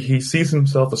likes. He sees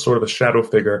himself as sort of a shadow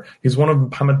figure. He's one of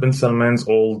Mohammed bin Salman's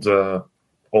old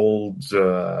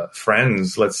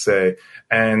friends, let's say,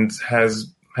 and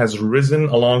has risen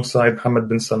alongside Mohammed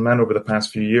bin Salman over the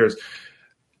past few years.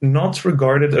 Not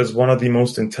regarded as one of the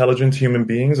most intelligent human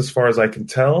beings, as far as I can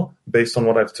tell, based on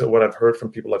what I've heard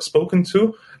from people I've spoken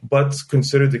to, but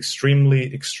considered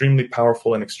extremely, extremely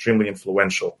powerful and extremely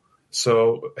influential.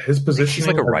 So his position. He's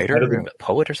like a writer, a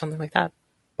poet, or something like that.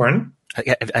 Pardon?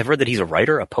 I've heard that he's a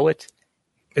writer, a poet.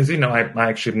 Is he? No, I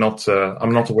actually not.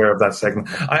 I'm not aware of that segment.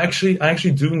 I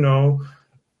actually do know.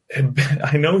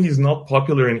 I know he's not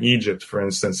popular in Egypt. For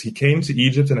instance, he came to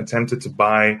Egypt and attempted to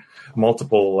buy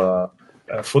multiple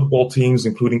football teams,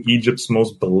 including Egypt's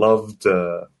most beloved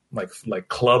like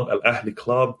club, Al Ahly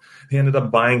club. He ended up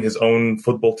buying his own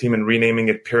football team and renaming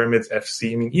it Pyramids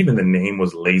FC. I mean, even the name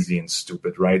was lazy and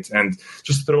stupid, right? And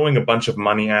just throwing a bunch of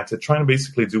money at it, trying to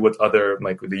basically do what other,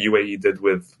 like the UAE did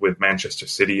with Manchester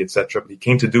City, etc. But he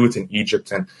came to do it in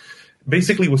Egypt and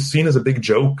basically was seen as a big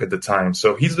joke at the time.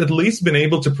 So he's at least been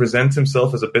able to present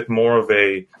himself as a bit more of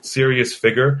a serious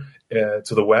figure to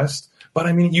the West. But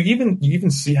I mean, you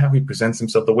even see how he presents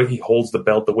himself, the way he holds the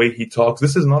belt, the way he talks.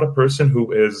 This is not a person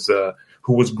who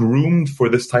was groomed for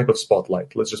this type of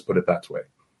spotlight. Let's just put it that way.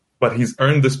 But he's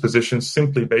earned this position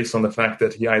simply based on the fact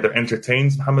that he either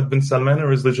entertains Mohammed bin Salman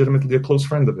or is legitimately a close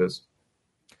friend of his.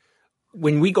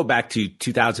 When we go back to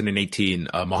 2018,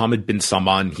 Mohammed bin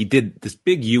Salman, he did this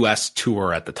big U.S.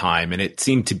 tour at the time, and it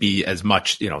seemed to be as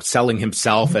much, selling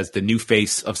himself as the new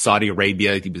face of Saudi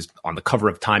Arabia. He was on the cover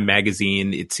of Time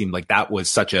magazine. It seemed like that was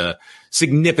such a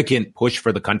significant push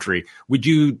for the country. Would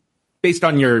you, based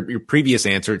on your previous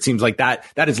answer, it seems like that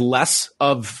is less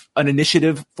of an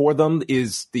initiative for them,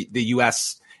 is the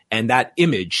U.S. and that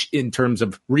image, in terms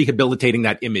of rehabilitating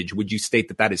that image, would you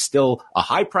state that is still a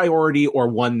high priority, or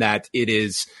one that it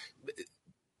is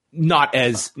not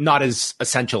as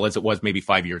essential as it was maybe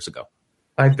 5 years ago?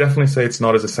 I definitely say it's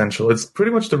not as essential. It's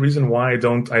pretty much the reason why I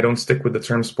don't stick with the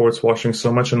term sports washing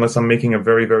so much unless I'm making a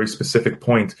very, very specific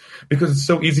point. Because it's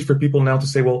so easy for people now to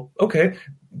say, well, okay,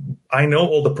 I know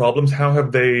all the problems. How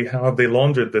have they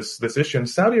laundered this issue? And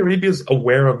Saudi Arabia is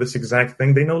aware of this exact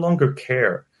thing. They no longer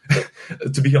care.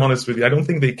 To be honest with you, I don't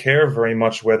think they care very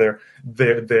much whether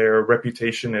their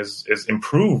reputation is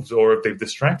improved or if they've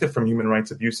distracted from human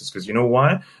rights abuses. Because you know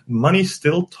why? Money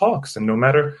still talks, and no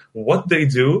matter what they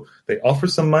do, they offer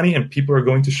some money and people are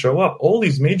going to show up. All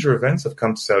these major events have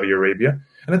come to Saudi Arabia.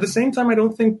 And at the same time, I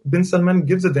don't think bin Salman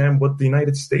gives a damn what the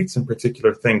United States in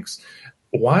particular thinks.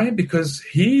 Why? Because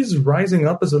he's rising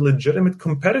up as a legitimate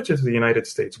competitor to the United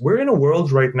States. We're in a world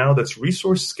right now that's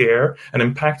resource scarce and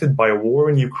impacted by a war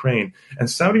in Ukraine. And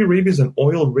Saudi Arabia is an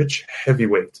oil-rich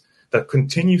heavyweight that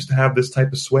continues to have this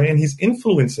type of sway, and he's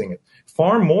influencing it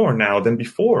far more now than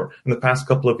before in the past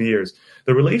couple of years.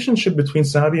 The relationship between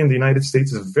Saudi and the United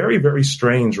States is very, very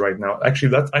strange right now.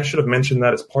 Actually, I should have mentioned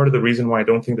that as part of the reason why I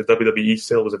don't think the WWE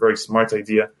sale was a very smart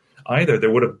idea either.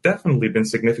 There would have definitely been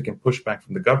significant pushback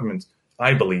from the government,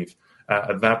 I believe,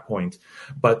 at that point.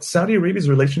 But Saudi Arabia's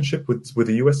relationship with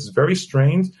the U.S. is very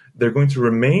strained. They're going to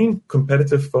remain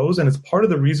competitive foes, and it's part of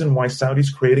the reason why Saudi's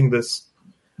creating this,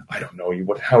 I don't know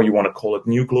how you want to call it,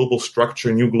 new global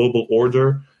structure, new global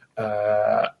order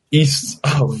east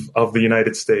of the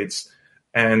United States.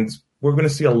 And we're going to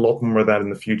see a lot more of that in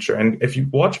the future. And if you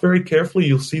watch very carefully,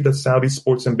 you'll see that Saudi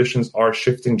sports ambitions are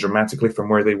shifting dramatically from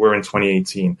where they were in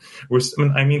 2018.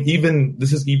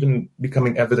 This is even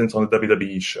becoming evident on the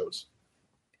WWE shows.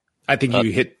 I think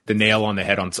you hit the nail on the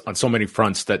head on so many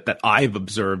fronts that I've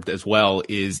observed as well,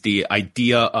 is the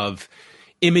idea of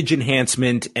image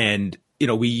enhancement. And,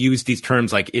 we use these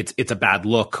terms like it's a bad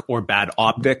look or bad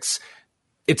optics.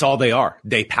 It's all they are.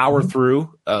 They power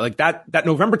through. Like that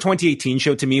November 2018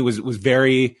 show to me was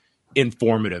very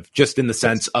informative, just in the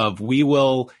sense of we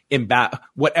will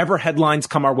whatever headlines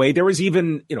come our way. There was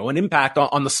even, an impact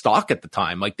on the stock at the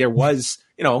time. Like there was,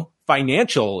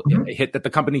 financial hit that the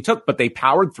company took, but they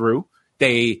powered through.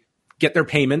 They get their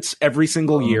payments every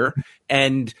single year.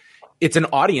 And it's an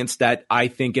audience that I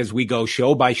think as we go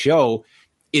show by show,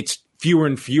 it's fewer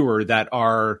and fewer that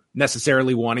are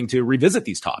necessarily wanting to revisit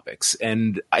these topics.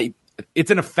 And it's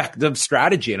an effective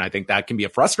strategy. And I think that can be a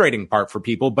frustrating part for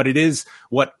people, but it is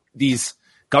what these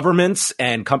governments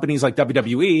and companies like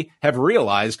WWE have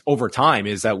realized over time,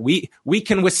 is that we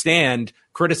can withstand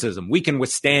criticism. We can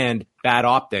withstand bad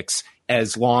optics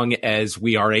as long as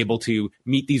we are able to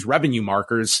meet these revenue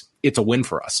markers. It's a win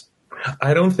for us.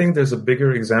 I don't think there's a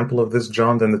bigger example of this,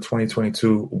 John, than the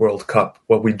 2022 World Cup,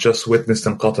 what we just witnessed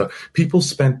in Qatar. People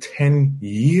spent 10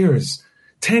 years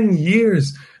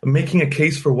making a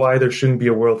case for why there shouldn't be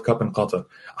a World Cup in Qatar.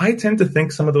 I tend to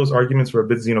think some of those arguments were a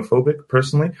bit xenophobic,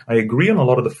 personally. I agree on a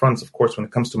lot of the fronts, of course, when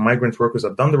it comes to migrant workers.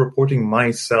 I've done the reporting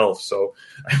myself, so,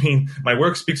 my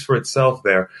work speaks for itself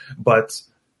there. But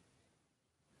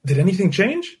did anything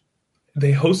change?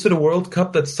 They hosted a World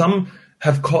Cup that some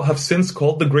have since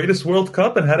called the greatest World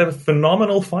Cup and had a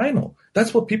phenomenal final.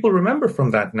 That's what people remember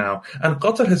from that now. And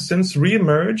Qatar has since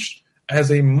reemerged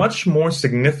as a much more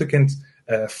significant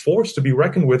force to be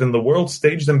reckoned with in the world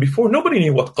stage than before. Nobody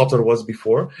knew what Qatar was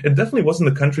before. It definitely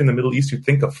wasn't the country in the Middle East you'd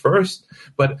think of first.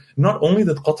 But not only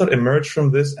did Qatar emerge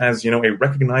from this as, a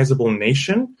recognizable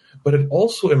nation, but it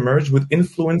also emerged with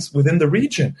influence within the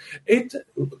region.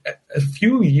 A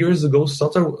few years ago,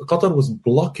 Qatar was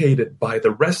blockaded by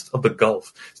the rest of the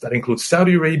Gulf. So that includes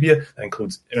Saudi Arabia. That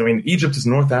includes, Egypt is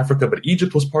North Africa, but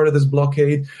Egypt was part of this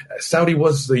blockade. Saudi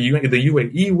was the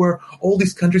UAE, where all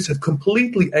these countries had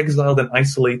completely exiled and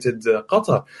isolated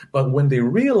Qatar. But when they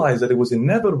realized that it was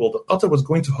inevitable that Qatar was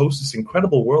going to host this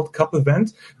incredible World Cup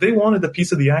event, they wanted a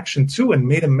piece of the action too and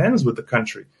made amends with the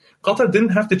country. Qatar didn't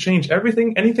have to change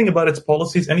anything about its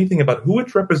policies, anything about who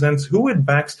it represents, who it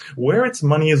backs, where its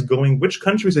money is going, which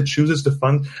countries it chooses to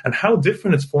fund, and how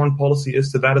different its foreign policy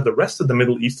is to that of the rest of the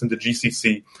Middle East and the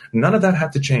GCC. None of that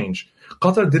had to change.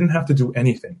 Qatar didn't have to do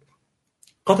anything.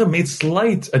 Qatar made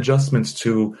slight adjustments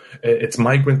to its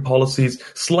migrant policies,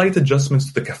 slight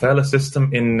adjustments to the kafala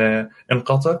system in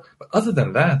Qatar. But other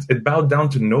than that, it bowed down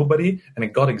to nobody, and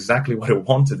it got exactly what it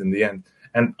wanted in the end.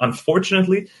 And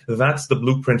unfortunately, that's the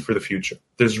blueprint for the future.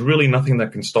 There's really nothing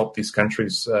that can stop these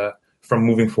countries from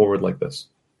moving forward like this.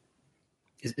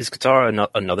 Is Qatar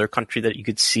another country that you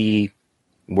could see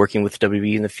working with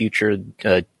WWE in the future?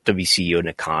 WCEO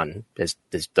Nick Khan has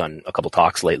done a couple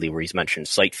talks lately where he's mentioned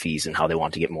site fees and how they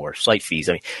want to get more site fees.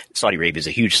 Saudi Arabia is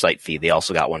a huge site fee. They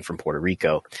also got one from Puerto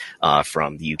Rico,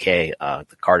 from the UK,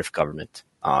 the Cardiff government.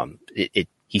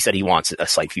 He said he wants a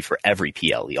site fee for every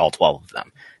PLE, all 12 of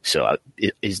them. So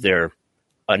is there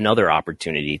another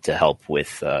opportunity to help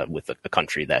with a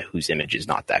country whose image is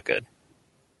not that good.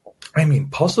 I mean,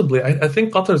 possibly. I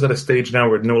think Qatar is at a stage now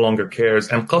where it no longer cares.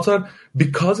 And Qatar,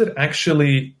 because it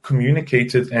actually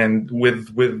communicated and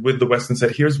with the West and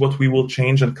said, here's what we will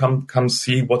change and come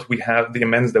see what we have, the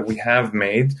amends that we have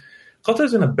made, Qatar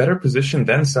is in a better position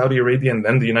than Saudi Arabia and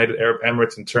then the United Arab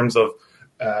Emirates in terms of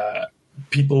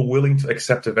people willing to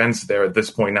accept events there at this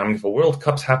point. Now, I mean, if a World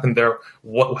Cup's happened there,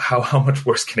 how much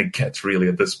worse can it get, really,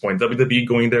 at this point? WWE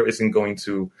going there isn't going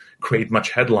to create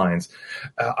much headlines.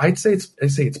 I'd say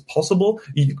it's possible.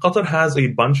 Qatar has a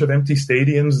bunch of empty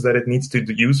stadiums that it needs to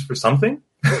use for something.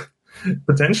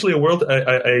 Potentially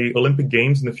a Olympic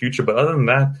Games in the future, but other than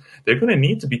that, they're going to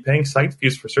need to be paying site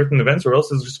fees for certain events, or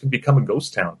else it's just going to become a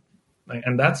ghost town.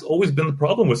 And that's always been the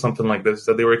problem with something like this,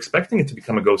 that they were expecting it to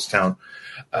become a ghost town.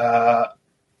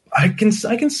 I can see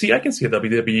a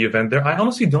WWE event there. I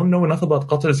honestly don't know enough about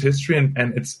Qatar's history and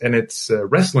its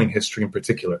wrestling history in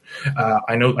particular.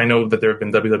 I know that there have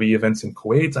been WWE events in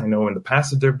Kuwait. I know in the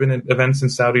past that there have been events in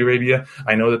Saudi Arabia.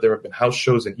 I know that there have been house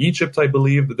shows in Egypt. I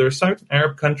believe that there are certain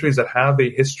Arab countries that have a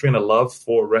history and a love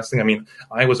for wrestling. I mean,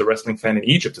 I was a wrestling fan in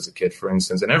Egypt as a kid, for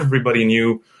instance, and everybody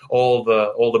knew all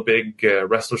the big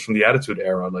wrestlers from the Attitude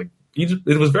Era, like. Egypt,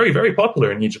 it was very, very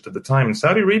popular in Egypt at the time. In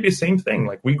Saudi Arabia, same thing.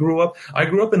 Like I grew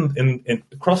up in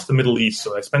across the Middle East,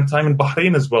 so I spent time in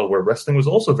Bahrain as well, where wrestling was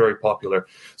also very popular.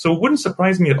 So it wouldn't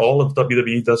surprise me at all if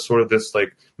WWE does sort of this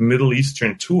like Middle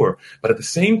Eastern tour. But at the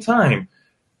same time,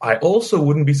 I also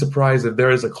wouldn't be surprised if there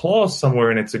is a clause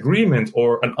somewhere in its agreement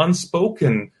or an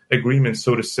unspoken agreement,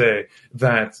 so to say,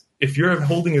 that if you're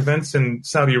holding events in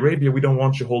Saudi Arabia, we don't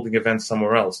want you holding events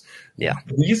somewhere else. Yeah.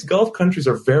 These Gulf countries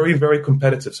are very, very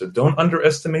competitive. So don't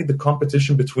underestimate the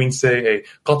competition between, say, a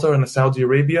Qatar and a Saudi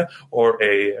Arabia or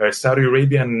a Saudi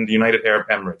Arabia and the United Arab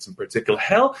Emirates in particular.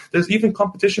 Hell, there's even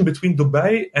competition between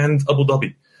Dubai and Abu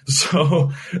Dhabi.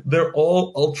 So they're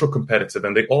all ultra competitive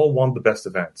and they all want the best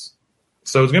events.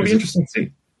 So it's going to be interesting to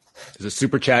see. There's a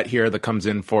super chat here that comes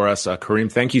in for us. Karim,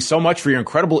 thank you so much for your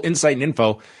incredible insight and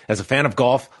info. As a fan of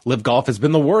golf, Live Golf has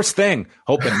been the worst thing.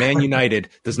 Hope that Man United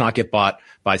does not get bought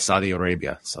by Saudi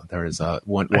Arabia. So there is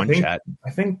one chat. I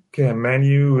think Man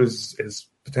U is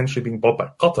potentially being bought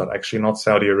by Qatar, actually, not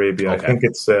Saudi Arabia. Okay.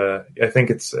 I think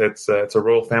it's a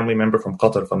royal family member from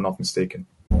Qatar, if I'm not mistaken.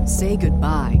 Say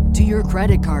goodbye to your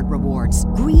credit card rewards.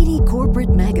 Greedy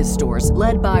corporate mega stores,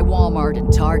 led by Walmart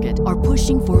and Target, are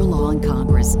pushing for a law in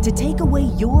Congress to take away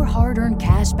your hard-earned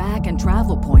cash back and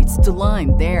travel points to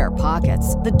line their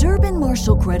pockets. The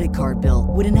Durbin-Marshall credit card bill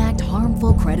would enact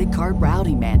harmful credit card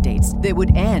routing mandates that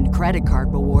would end credit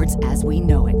card rewards as we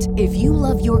know it. If you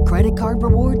love your credit card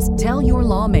rewards, tell your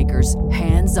lawmakers,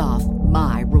 hands off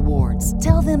my rewards.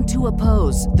 Tell them to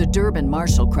oppose the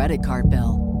Durbin-Marshall credit card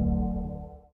bill.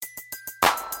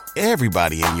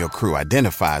 Everybody in your crew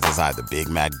identifies as either Big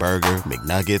Mac Burger,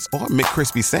 McNuggets, or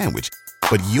McCrispy Sandwich.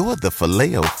 But you're the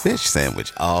Filet-O-Fish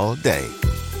Sandwich all day.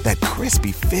 That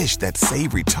crispy fish, that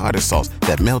savory tartar sauce,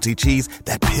 that melty cheese,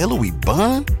 that pillowy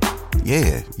bun.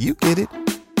 Yeah, you get it.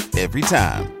 Every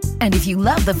time. And if you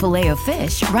love the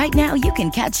Filet-O-Fish, right now you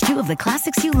can catch two of the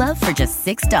classics you love for just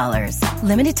 $6.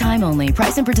 Limited time only.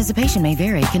 Price and participation may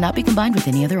vary. Cannot be combined with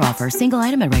any other offer. Single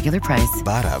item at regular price.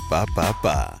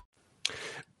 Ba-da-ba-ba-ba.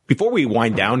 Before we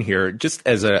wind down here, just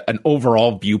as an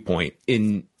overall viewpoint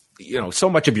in, so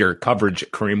much of your coverage,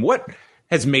 Karim, what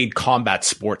has made combat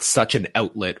sports such an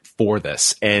outlet for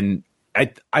this? And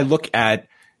I look at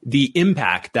the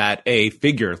impact that a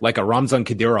figure like a Ramzan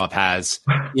Kadyrov has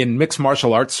in mixed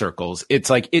martial arts circles. It's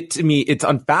like, to me, it's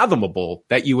unfathomable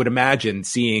that you would imagine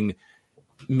seeing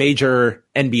major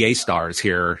NBA stars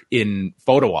here in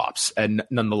photo ops, and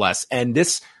nonetheless, and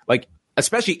this, like,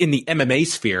 especially in the MMA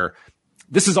sphere,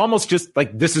 this is almost just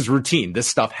like, this is routine. This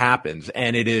stuff happens.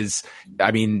 And it is,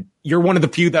 I mean, you're one of the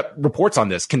few that reports on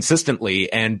this consistently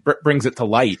and brings it to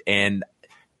light. And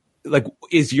like,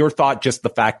 is your thought just the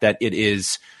fact that it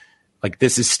is like,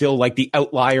 this is still like the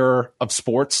outlier of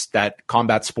sports, that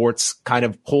combat sports kind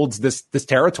of holds this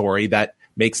territory that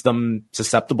makes them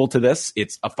susceptible to this?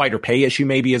 It's a fighter pay issue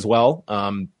maybe as well.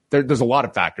 There's a lot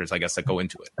of factors, I guess, that go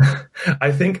into it.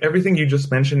 I think everything you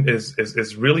just mentioned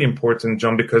is really important,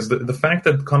 John, because the fact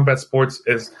that combat sports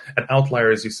is an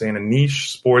outlier, as you say, in a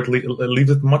niche sport, leaves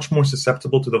it much more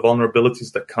susceptible to the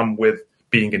vulnerabilities that come with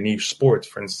being a niche sport,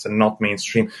 for instance, and not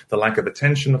mainstream. The lack of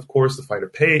attention, of course, the fighter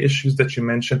pay issues that you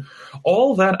mentioned,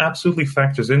 all that absolutely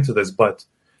factors into this. But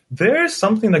there's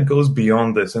something that goes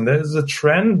beyond this, and there's a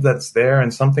trend that's there,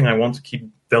 and something I want to keep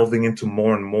delving into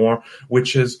more and more,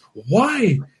 which is,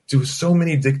 why do so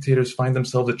many dictators find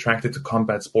themselves attracted to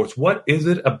combat sports? What is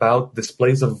it about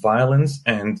displays of violence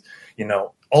and,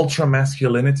 ultra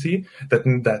masculinity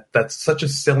that's such a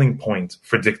selling point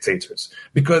for dictators,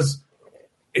 because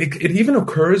it even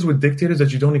occurs with dictators that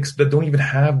that don't even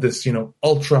have this,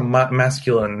 ultra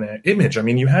masculine image. I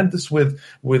mean, you had this with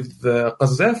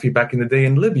Qaddafi back in the day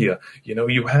in Libya.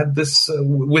 You had this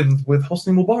with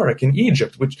Hosni Mubarak in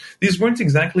Egypt, which these weren't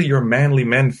exactly your manly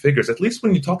men figures. At least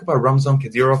when you talk about Ramzan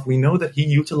Kadyrov, we know that he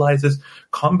utilizes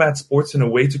combat sports in a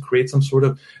way to create some sort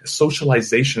of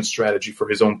socialization strategy for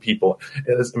his own people.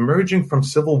 As emerging from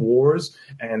civil wars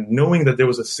and knowing that there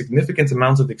was a significant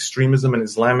amount of extremism and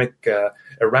Islamic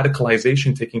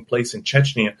radicalization taking place in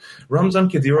Chechnya, Ramzan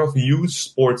Kadyrov used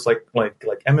sports like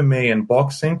MMA and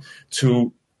boxing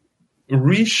to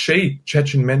reshape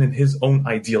Chechen men in his own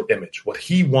ideal image, what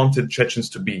he wanted Chechens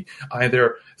to be,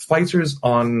 either fighters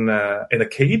in a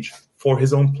cage for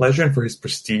his own pleasure and for his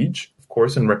prestige, of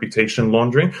course, and reputation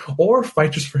laundering, or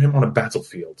fighters for him on a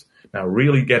battlefield. Now,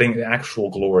 really getting the actual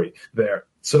glory there.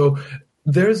 So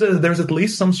there's at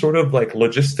least some sort of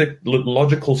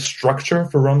logical structure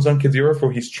for Ramzan Kadyrov,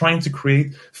 where he's trying to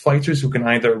create fighters who can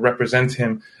either represent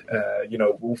him,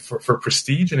 for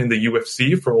prestige and in the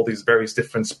UFC for all these various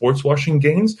different sports washing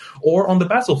gains, or on the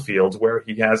battlefield where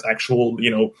he has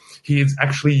he is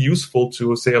actually useful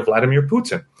to, say, a Vladimir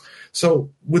Putin.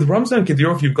 So with Ramzan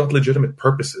Kadyrov, you've got legitimate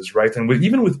purposes, right? And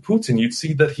even with Putin, you'd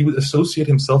see that he would associate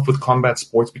himself with combat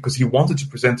sports because he wanted to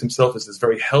present himself as this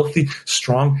very healthy,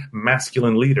 strong,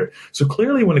 masculine leader. So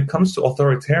clearly, when it comes to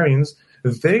authoritarians,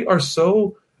 they are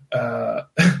so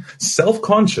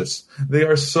self-conscious. They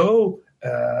are so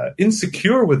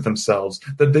insecure with themselves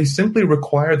that they simply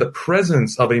require the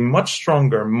presence of a much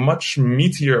stronger, much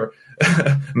meatier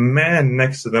man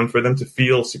next to them for them to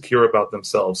feel secure about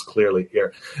themselves. Clearly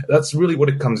here, that's really what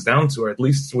it comes down to, or at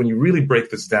least when you really break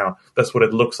this down, that's what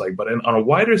it looks like. But on a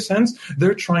wider sense,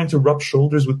 they're trying to rub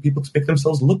shoulders with people to make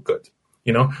themselves look good.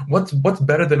 What's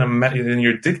better than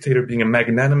your dictator being a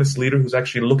magnanimous leader who's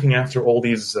actually looking after all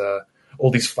these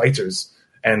fighters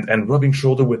and rubbing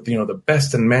shoulder with the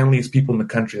best and manliest people in the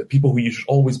country, the people who you should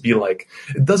always be like.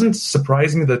 It doesn't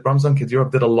surprise me that Ramzan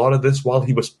Kadyrov did a lot of this while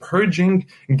he was purging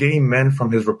gay men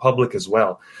from his republic as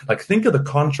well. Think of the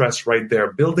contrast right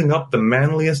there, building up the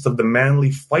manliest of the manly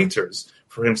fighters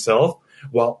for himself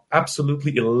while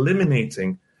absolutely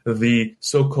eliminating the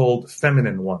so-called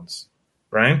feminine ones,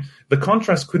 right? The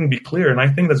contrast couldn't be clearer, and I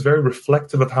think that's very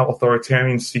reflective of how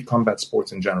authoritarians see combat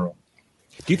sports in general.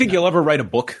 Do you think you'll ever write a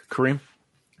book, Karim?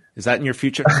 Is that in your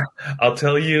future? I'll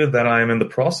tell you that I'm in the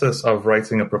process of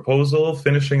writing a proposal,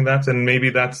 finishing that, and maybe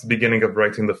that's the beginning of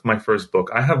writing my first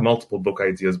book. I have multiple book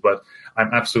ideas, but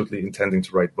I'm absolutely intending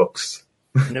to write books.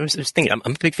 I was thinking, I'm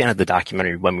a big fan of the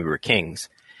documentary When We Were Kings,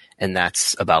 and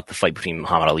that's about the fight between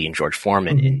Muhammad Ali and George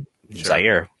Foreman in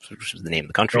Zaire, which was the name of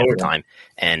the country at the time.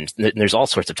 And there's all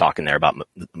sorts of talk in there about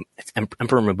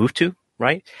Emperor Mobutu,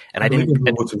 right? And I didn't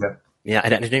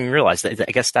even realize that.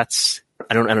 I guess that's,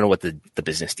 I don't know what the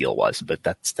business deal was, but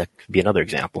that could be another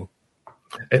example.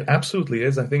 It absolutely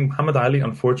is. I think Muhammad Ali,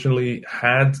 unfortunately,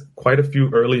 had quite a few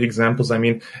early examples. I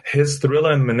mean, his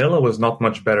Thrilla in Manila was not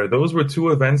much better. Those were two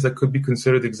events that could be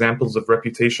considered examples of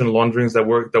reputation launderings that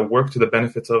work to the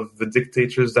benefit of the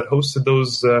dictators that hosted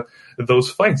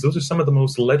those fights. Those are some of the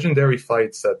most legendary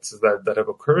fights that have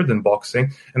occurred in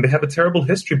boxing, and they have a terrible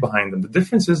history behind them. The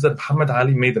difference is that Muhammad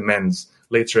Ali made amends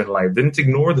later in life, didn't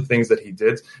ignore the things that he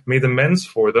did, made amends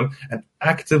for them, and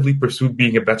actively pursued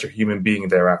being a better human being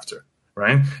thereafter.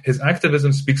 Right, his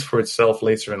activism speaks for itself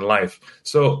later in life.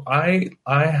 So I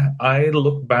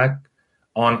look back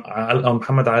on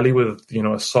Muhammad Ali with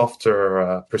a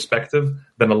softer perspective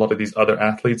than a lot of these other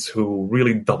athletes who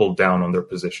really doubled down on their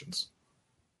positions.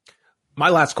 My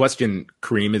last question,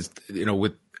 Karim, is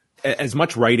with as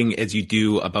much writing as you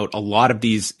do about a lot of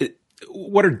these,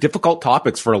 what are difficult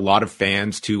topics for a lot of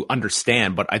fans to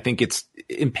understand, but I think it's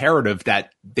imperative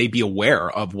that they be aware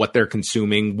of what they're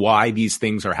consuming, why these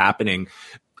things are happening.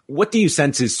 What do you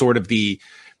sense is sort of the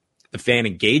fan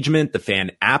engagement, the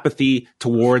fan apathy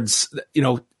towards,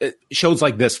 shows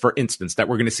like this, for instance, that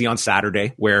we're going to see on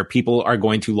Saturday, where people are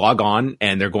going to log on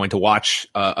and they're going to watch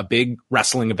a big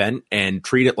wrestling event and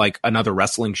treat it like another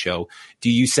wrestling show. Do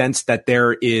you sense that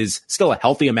there is still a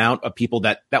healthy amount of people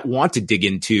that want to dig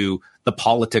into the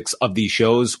politics of these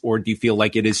shows, or do you feel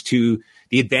like it is to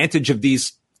the advantage of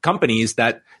these companies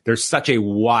that there's such a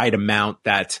wide amount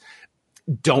that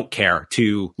don't care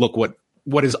to look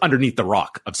what is underneath the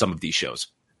rock of some of these shows?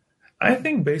 I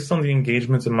think based on the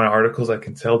engagement in my articles, I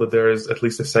can tell that there is at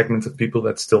least a segment of people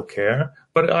that still care,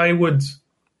 but I would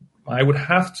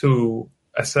have to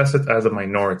assess it as a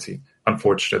minority,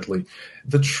 unfortunately.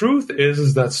 The truth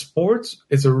is that sports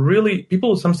is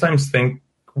people sometimes think,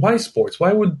 why sports?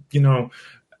 Why would,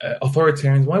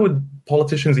 authoritarians, why would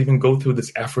politicians even go through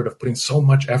this effort of putting so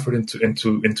much effort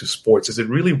into sports? Is it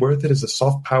really worth it? Is a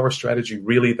soft power strategy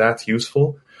really that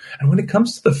useful? And when it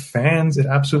comes to the fans, it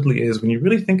absolutely is. When you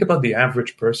really think about the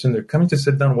average person, they're coming to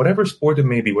sit down, whatever sport it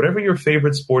may be, whatever your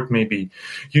favorite sport may be,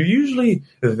 you're usually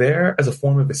there as a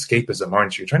form of escapism,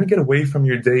 aren't you? You're trying to get away from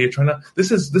your day. You're trying to,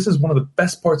 this is one of the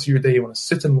best parts of your day. You want to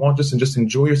sit and watch this and just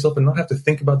enjoy yourself and not have to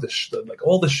think about like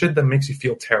all the shit that makes you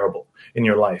feel terrible in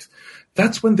your life.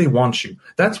 That's when they want you.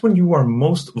 That's when you are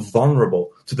most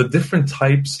vulnerable to the different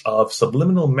types of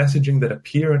subliminal messaging that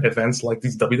appear in events like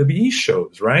these WWE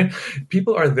shows, right?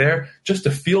 People are there just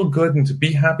to feel good and to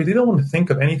be happy. They don't want to think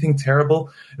of anything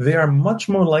terrible. They are much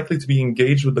more likely to be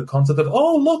engaged with the concept of,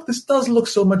 oh, look, this does look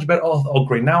so much better. Oh,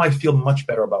 great. Now I feel much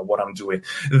better about what I'm doing.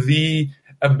 The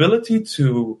ability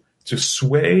to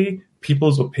sway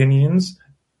people's opinions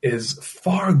is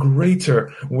far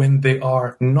greater when they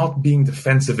are not being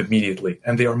defensive immediately.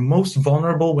 And they are most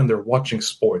vulnerable when they're watching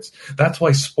sports. That's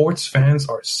why sports fans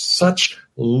are such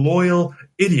loyal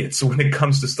idiots when it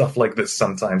comes to stuff like this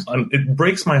sometimes. It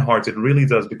breaks my heart. It really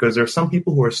does, because there are some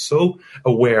people who are so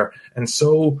aware and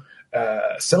so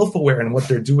self-aware in what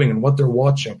they're doing and what they're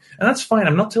watching. And that's fine.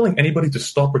 I'm not telling anybody to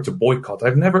stop or to boycott.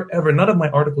 I've never, ever, none of my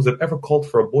articles have ever called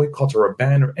for a boycott or a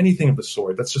ban or anything of the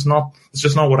sort. That's just not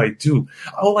what I do.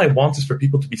 All I want is for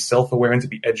people to be self-aware and to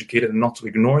be educated and not to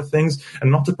ignore things and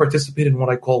not to participate in what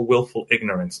I call willful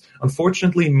ignorance.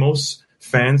 Unfortunately, most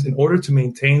fans, in order to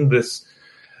maintain this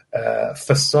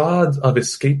facade of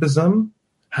escapism,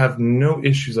 have no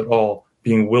issues at all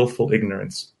being willful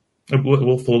ignorance.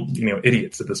 Willful,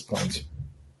 idiots at this point.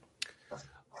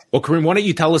 Well, Karim, why don't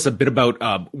you tell us a bit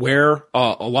about where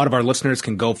a lot of our listeners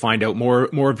can go find out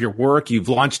more of your work? You've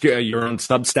launched your own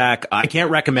Substack. I can't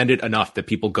recommend it enough that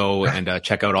people go and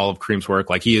check out all of Karim's work.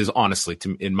 Like, he is honestly,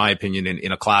 in my opinion,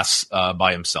 in a class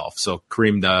by himself. So,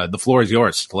 Karim, the floor is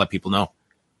yours to let people know.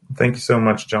 Thank you so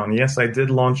much, John. Yes, I did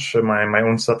launch my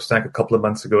own Substack a couple of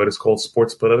months ago. It is called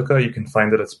Sports Politica. You can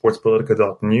find it at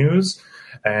sportspolitica.news.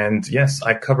 And yes,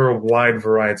 I cover a wide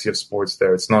variety of sports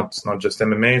there. It's not just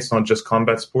MMA. It's not just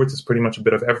combat sports. It's pretty much a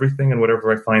bit of everything and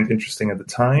whatever I find interesting at the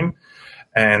time.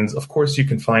 And of course, you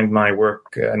can find my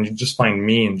work and you just find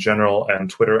me in general on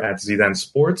Twitter at Zidan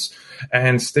Sports.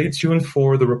 And stay tuned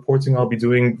for the reporting I'll be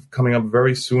doing coming up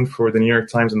very soon for the New York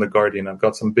Times and The Guardian. I've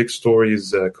got some big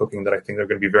stories cooking that I think are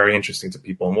going to be very interesting to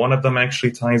people. And one of them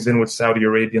actually ties in with Saudi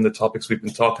Arabia and the topics we've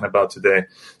been talking about today.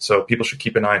 So people should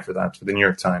keep an eye for that, for the New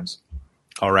York Times.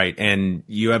 All right. And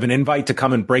you have an invite to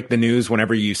come and break the news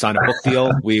whenever you sign a book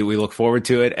deal. We look forward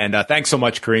to it. And thanks so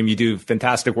much, Karim. You do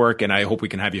fantastic work, and I hope we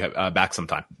can have you back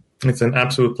sometime. It's an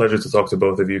absolute pleasure to talk to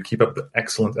both of you. Keep up the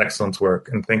excellent work.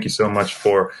 And thank you so much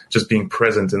for just being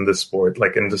present in this sport,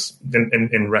 like in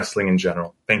wrestling in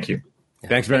general. Thank you. Yeah.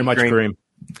 Thanks very much, Karim.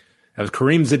 That was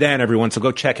Karim Zidan, everyone. So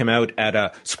go check him out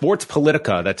at Sports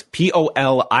Politica. That's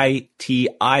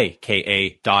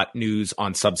POLITIKA.news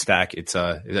on Substack. It's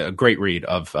a great read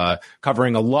of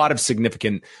covering a lot of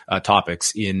significant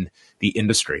topics in the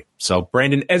industry. So,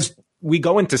 Brandon, as we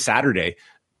go into Saturday,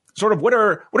 sort of what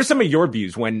are some of your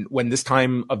views when this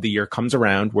time of the year comes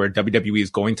around, where WWE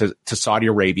is going to Saudi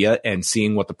Arabia and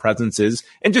seeing what the presence is,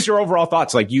 and just your overall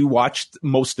thoughts? Like, you watched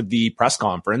most of the press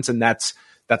conference, and that's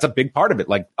a big part of it.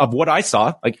 Like, of what I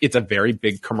saw, like, it's a very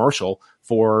big commercial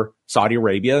for Saudi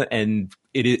Arabia, and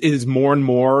it is more and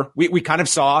more. We kind of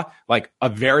saw like a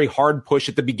very hard push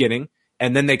at the beginning,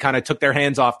 and then they kind of took their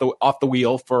hands off the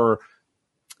wheel for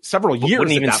several years.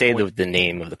 Wouldn't even say the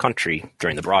name of the country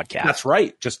during the broadcast. That's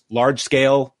right. Just large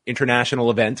scale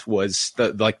international event was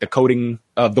the coding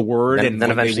of the word, and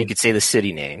then eventually you could say the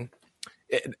city name.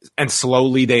 And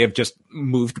slowly they have just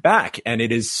moved back, and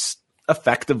it is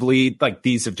effectively like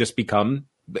these have just become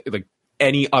like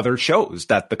any other shows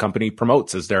that the company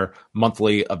promotes as their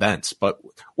monthly events. But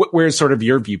where's sort of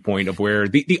your viewpoint of where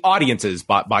the audience is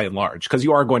by and large? Because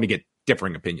you are going to get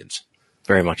differing opinions.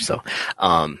 Very much so.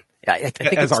 I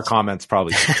think as our comments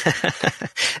probably.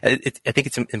 I think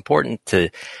it's important to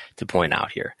point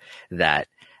out here that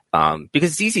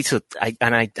because it's easy to,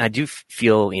 I do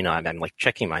feel, I'm like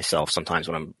checking myself sometimes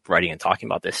when I'm writing and talking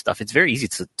about this stuff. It's very easy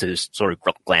to sort of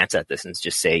glance at this and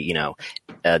just say,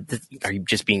 are you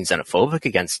just being xenophobic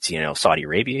against, Saudi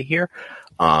Arabia here?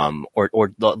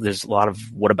 Or there's a lot of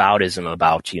whataboutism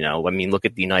about, look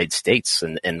at the United States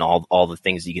and all the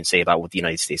things you can say about what the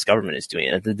United States government is doing.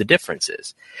 And the difference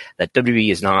is that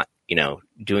WWE is not,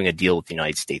 doing a deal with the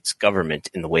United States government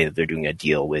in the way that they're doing a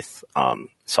deal with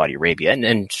Saudi Arabia.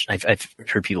 And I've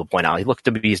heard people point out, look,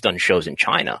 WWE has done shows in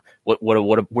China.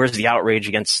 Where's the outrage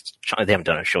against China? They haven't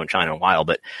done a show in China in a while,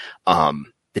 but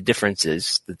the difference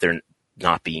is that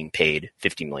not being paid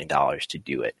 $50 million to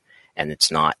do it. And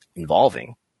it's not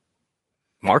involving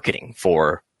marketing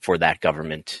for that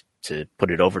government to put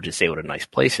it over to say what a nice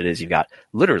place it is. You've got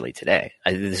literally today,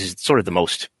 this is sort of the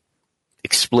most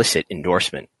explicit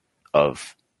endorsement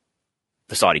of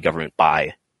the Saudi government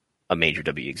by a major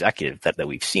WWE executive that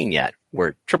we've seen yet,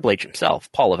 where Triple H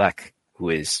himself, Paul Levesque, who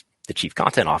is the chief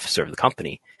content officer of the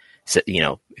company, said,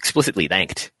 explicitly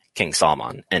thanked King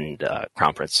Salman and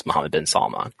Crown Prince Mohammed bin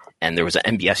Salman, and there was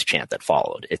an MBS chant that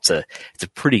followed. It's a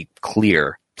pretty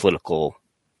clear political,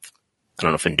 I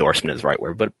don't know if endorsement is the right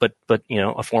word, but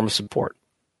a form of support.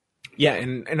 Yeah,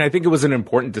 and I think it was an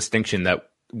important distinction that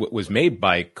was made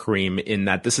by Karim in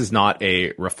that this is not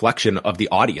a reflection of the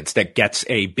audience that gets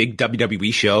a big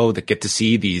WWE show, that get to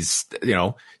see these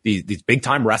big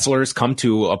time wrestlers come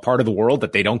to a part of the world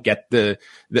that they don't get the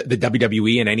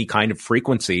WWE in any kind of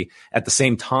frequency. At the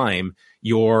same time,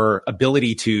 your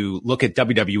ability to look at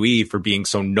WWE for being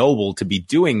so noble to be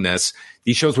doing this,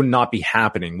 these shows would not be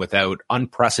happening without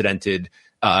unprecedented,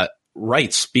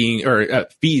 rights being, or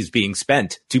fees being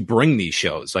spent to bring these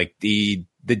shows. Like the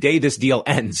day this deal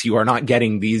ends, you are not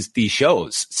getting these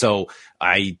shows. So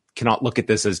I cannot look at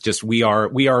this as just we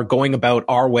are going about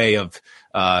our way of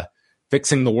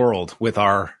fixing the world with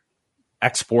our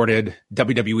exported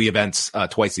WWE events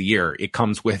twice a year. It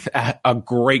comes with a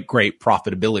great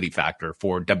profitability factor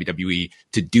for WWE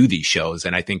to do these shows.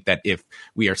 And I think that if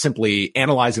we are simply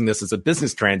analyzing this as a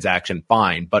business transaction,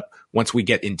 fine. But once we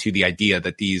get into the idea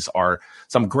that these are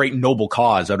some great noble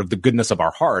cause out of the goodness of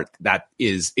our heart, that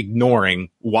is ignoring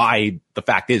why the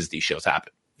fact is these shows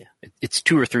happen. Yeah, it's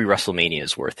 2 or 3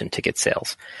 WrestleManias worth in ticket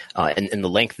sales. And the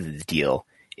length of the deal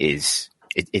is,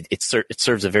 it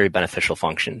serves a very beneficial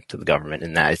function to the government,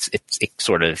 in that it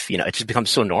sort of, it just becomes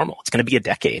so normal. It's going to be a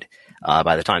decade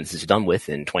by the time this is done with,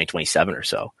 in 2027 or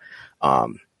so.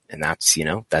 And that's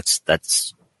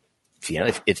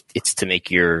if it's to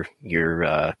make your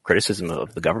criticism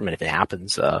of the government, if it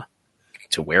happens,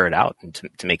 to wear it out and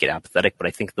to make it apathetic. But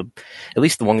I think at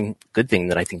least the one good thing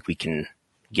that I think we can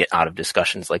get out of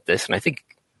discussions like this, and I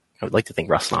would like to think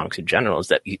Wrestlenomics in general, is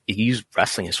that you use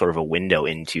wrestling as sort of a window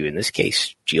into, in this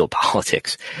case,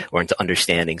 geopolitics, or into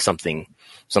understanding something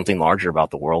larger about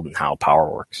the world and how power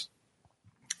works.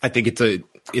 I think it's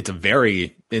a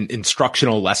very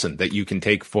instructional lesson that you can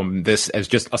take from this as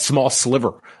just a small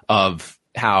sliver of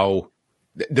how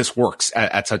this works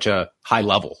at such a high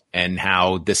level, and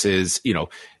how this is,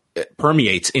 it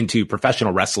permeates into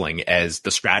professional wrestling as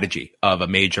the strategy of a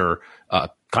major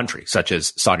country such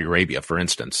as Saudi Arabia, for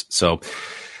instance. So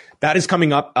that is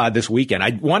coming up this weekend.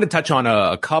 I want to touch on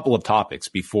a couple of topics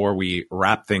before we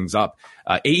wrap things up.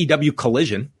 AEW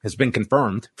Collision has been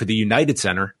confirmed for the United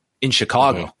Center in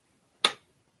Chicago. Mm-hmm.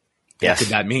 Yes. What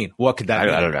could that mean? What could that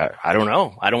mean? I don't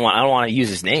know. I don't want to use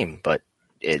his name, but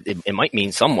it might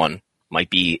mean someone might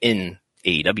be in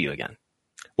AEW again.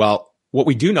 Well, what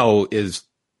we do know is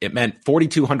it meant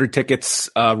 4,200 tickets,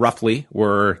 roughly,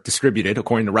 were distributed,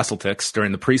 according to WrestleTix,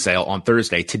 during the pre-sale on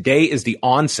Thursday. Today is the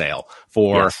on-sale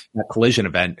for that Collision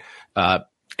event. And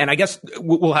I guess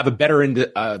we'll have a better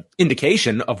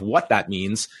indication of what that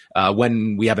means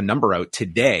when we have a number out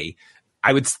today.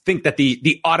 I would think that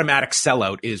the automatic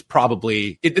sellout is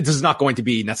probably this is not going to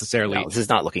be necessarily. No, this is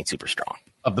not looking super strong.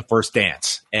 Of the first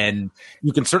dance. And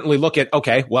you can certainly look at,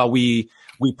 okay, well, we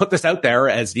put this out there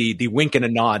as the wink and a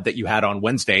nod that you had on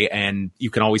Wednesday, and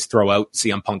you can always throw out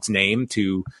CM Punk's name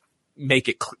to make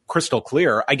it crystal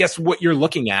clear. I guess what you're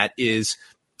looking at is,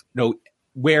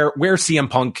 where CM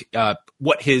Punk,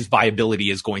 what his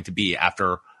viability is going to be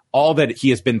after all that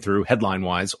he has been through headline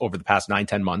wise over the past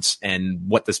 9-10 months, and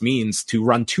what this means to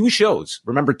run 2 shows.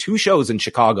 Remember, 2 shows in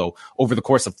Chicago over the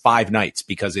course of 5 nights,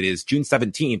 because it is June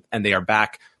 17th and they are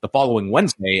back the following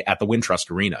Wednesday at the Wintrust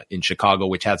Arena in Chicago,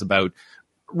 which has about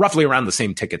roughly around the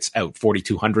same tickets out.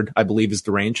 4,200, I believe, is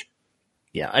the range.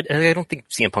 Yeah. I don't think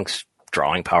CM Punk's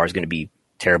drawing power is going to be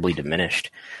terribly diminished,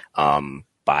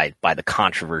 by the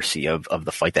controversy of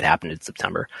the fight that happened in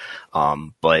September.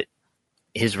 But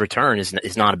his return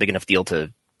is not a big enough deal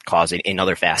to cause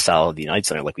another fast sell of the United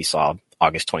Center, like we saw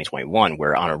August 2021,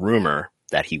 where on a rumor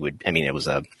that he would, it was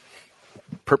a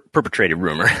perpetrated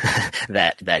rumor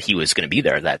that he was going to be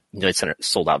there, that United Center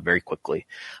sold out very quickly.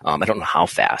 I don't know how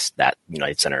fast that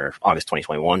United Center August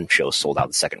 2021 show sold out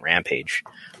the second Rampage,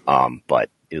 but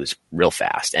it was real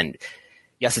fast. And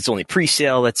yes, it's only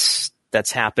pre-sale that's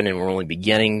happened, and we're only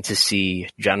beginning to see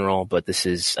general, but this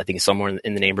is, I think, somewhere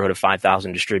in the neighborhood of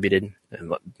 5,000 distributed,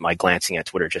 my glancing at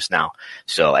Twitter just now.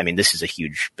 So, this is a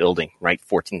huge building, right?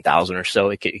 14,000 or so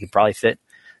it can probably fit.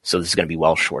 So this is going to be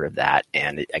well short of that.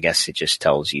 And I guess it just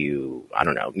tells you, I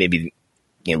don't know, maybe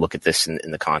look at this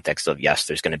in the context of, yes,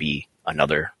 there's going to be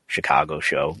another Chicago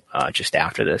show just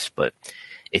after this, but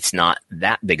it's not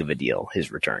that big of a deal,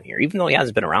 his return here, even though he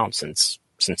hasn't been around since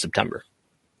September.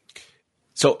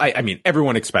 So, I mean,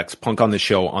 everyone expects Punk on the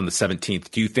show on the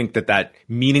 17th. Do you think that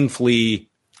meaningfully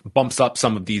bumps up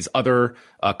some of these other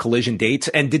Collision dates?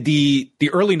 And did the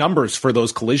early numbers for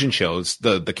those Collision shows,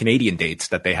 the Canadian dates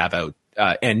that they have out,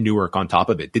 and Newark on top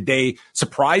of it, did they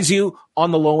surprise you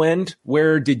on the low end?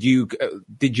 Where did you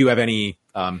have any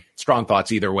strong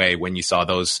thoughts either way when you saw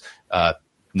those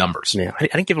numbers? Yeah, I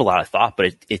didn't give it a lot of thought,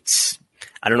 but it's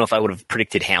I don't know if I would have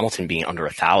predicted Hamilton being under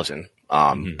 1,000,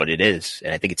 but it is,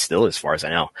 and I think it still is, as far as I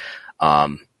know.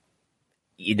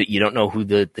 You don't know who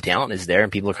the talent is there,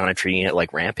 and people are kind of treating it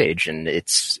like Rampage, and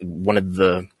it's one of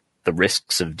the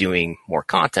risks of doing more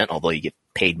content, although you get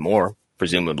paid more,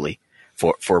 presumably,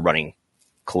 for running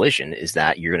Collision, is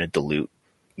that you're going to dilute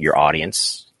your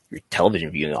audience, your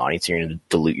television viewing audience, and you're going to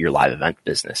dilute your live event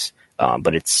business.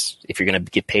 But if you're going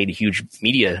to get paid a huge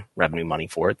media revenue money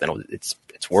for it, then it's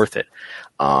worth it.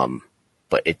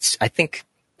 But I think,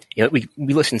 we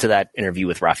listened to that interview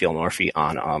with Raphael Norfy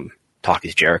on Talk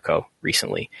is Jericho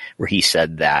recently, where he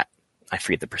said that, I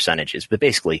forget the percentages, but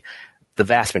basically the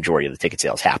vast majority of the ticket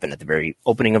sales happen at the very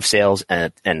opening of sales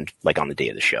and like on the day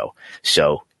of the show.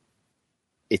 So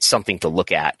it's something to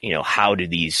look at, how do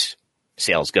these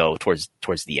sales go towards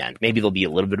the end? Maybe there'll be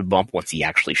a little bit of bump once he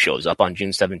actually shows up on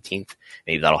June 17th.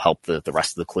 Maybe that'll help the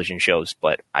rest of the Collision shows,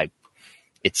 but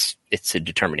it's a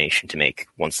determination to make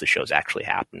once the shows actually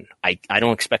happen. I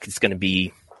don't expect it's going to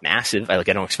be massive. I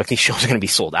don't expect these shows are going to be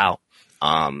sold out.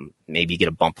 Maybe get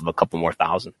a bump of a couple more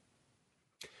thousand.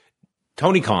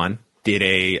 Tony Khan did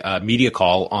a media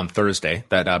call on Thursday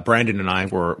that Brandon and I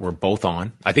were both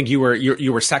on. I think you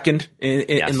were second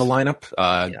in the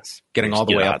lineup, yes, getting all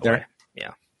the way up there.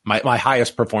 Yeah, my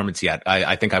highest performance yet.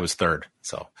 I think I was third.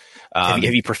 So have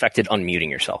you perfected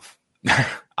unmuting yourself?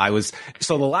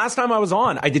 So the last time I was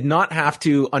on, I did not have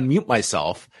to unmute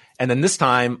myself. And then this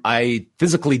time I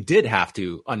physically did have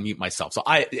to unmute myself. So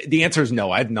the answer is no,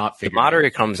 I have not figured it out. The moderator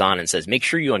comes on and says, make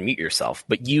sure you unmute yourself.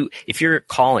 But if you're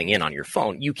calling in on your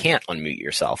phone, you can't unmute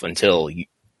yourself until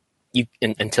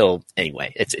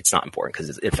anyway, it's not important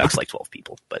because it affects like 12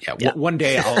 people. But yeah. One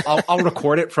day I'll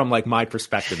record it from like my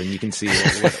perspective, and you can see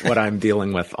what I'm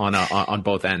dealing with on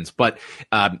both ends. But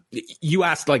you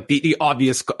asked like the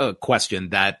obvious question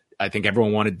that I think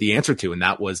everyone wanted the answer to, and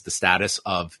that was the status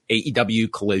of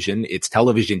AEW Collision, its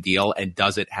television deal, and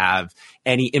does it have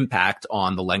any impact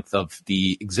on the length of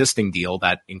the existing deal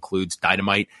that includes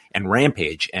Dynamite and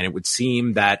Rampage? And it would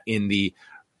seem that in the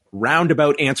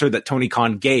roundabout answer that Tony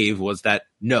Khan gave was that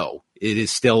no, it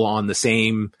is still on the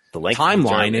same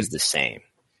timeline. Is the same.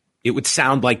 It would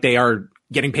sound like they are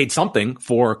getting paid something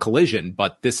for Collision,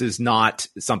 but this is not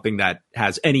something that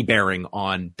has any bearing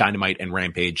on Dynamite and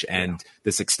Rampage and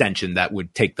this extension that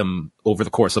would take them over the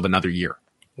course of another year.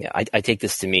 Yeah, I take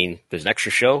this to mean there's an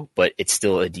extra show, but it's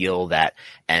still a deal that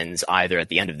ends either at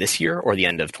the end of this year or the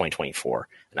end of 2024.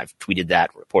 And I've tweeted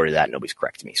that, reported that, nobody's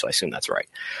corrected me, so I assume that's right.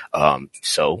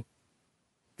 So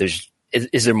is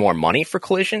there more money for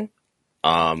Collision?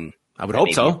 I would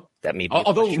hope so. That may be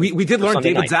although we did learn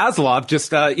David Zaslav just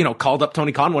called up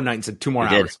Tony Khan one night and said 2 more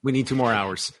hours. We need 2 more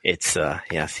hours. It's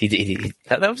yes, he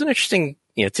that was an interesting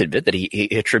tidbit that he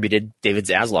attributed David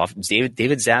Zaslav.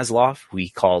 David Zaslav, who he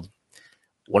called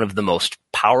one of the most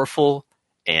powerful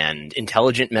and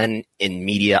intelligent men in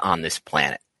media on this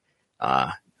planet.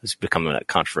 Has become a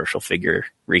controversial figure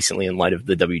recently in light of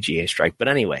the WGA strike. But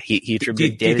anyway, he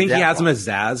attributed. Do you think Zaslav. He has him as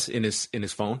Zaz in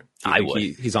his phone? I would.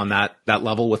 He's on that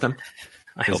level with him.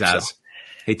 I hope Zaz. So.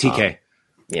 Hey, TK.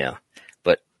 Yeah,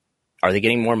 but are they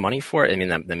getting more money for it? I mean,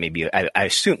 that may be. I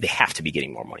assume they have to be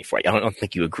getting more money for it. I don't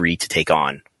think you agree to take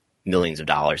on millions of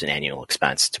dollars in annual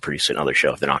expense to produce another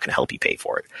show if they're not going to help you pay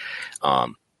for it.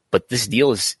 But this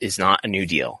deal is not a new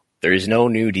deal. There is no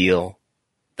new deal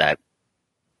that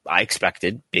I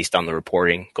expected based on the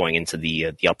reporting going into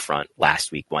the upfront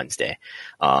last week, Wednesday.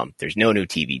 There's no new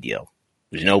TV deal.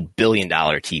 There's no $1 billion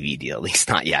TV deal, at least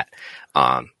not yet.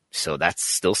 So that's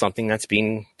still something that's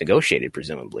being negotiated,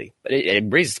 presumably. But it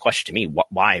raises the question to me,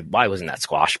 why wasn't that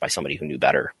squashed by somebody who knew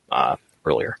better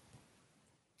earlier?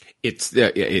 It's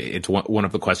one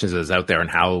of the questions that is out there, and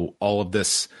how all of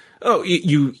this. Oh,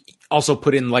 you also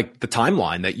put in like the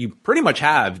timeline that you pretty much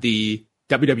have the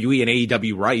WWE and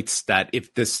AEW rights that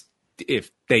if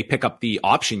they pick up the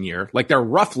option year, like they're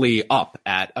roughly up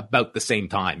at about the same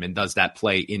time. And does that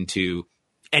play into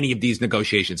any of these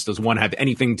negotiations? Does one have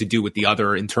anything to do with the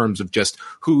other in terms of just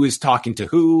who is talking to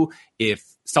who? If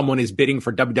someone is bidding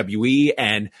for WWE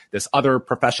and this other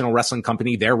professional wrestling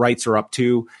company, their rights are up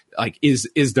too. Like, is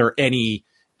there any,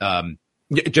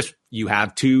 just you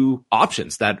have two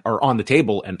options that are on the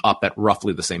table and up at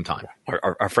roughly the same time.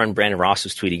 Our friend Brandon Ross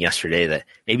was tweeting yesterday that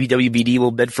maybe WBD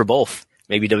will bid for both.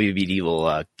 Maybe WBD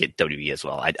will get WWE as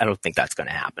well. I don't think that's going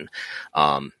to happen.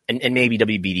 And maybe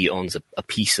WBD owns a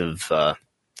piece of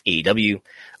AEW,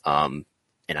 and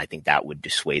I think that would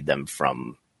dissuade them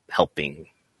from helping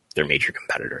their major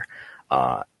competitor.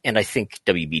 And I think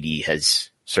WBD has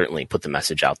certainly put the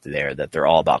message out there that they're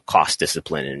all about cost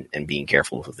discipline and being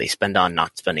careful with what they spend on,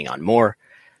 not spending on more,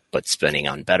 but spending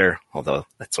on better. Although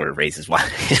that sort of raises why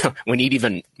we need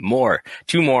even more,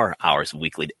 2 more hours of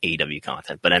weekly AEW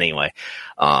content. But anyway,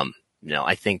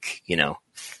 I think,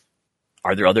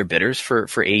 are there other bidders for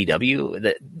AEW?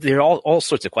 That there are all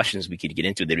sorts of questions we could get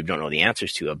into that we don't know the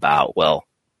answers to about, well,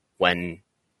 when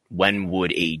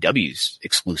would AEW's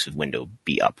exclusive window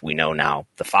be up? We know now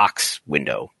the Fox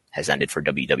window has ended for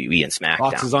WWE and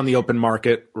SmackDown. Fox is on the open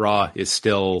market. Raw is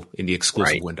still in the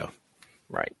exclusive window.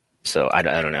 Right. So I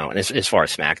don't know. And as far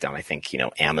as SmackDown, I think,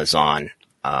 Amazon,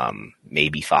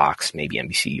 maybe Fox, maybe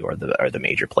NBC are the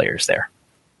major players there.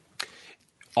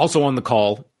 Also on the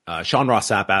call, Sean Ross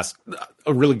Sapp asked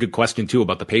a really good question too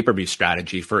about the pay-per-view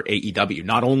strategy for AEW.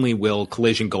 Not only will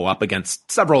Collision go up against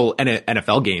several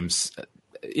NFL games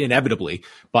inevitably,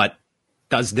 but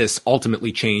does this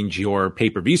ultimately change your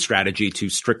pay-per-view strategy to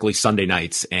strictly Sunday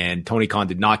nights? And Tony Khan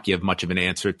did not give much of an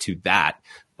answer to that,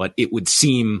 but it would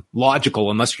seem logical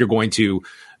unless you're going to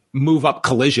move up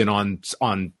Collision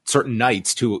on certain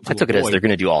nights to I took it as they're going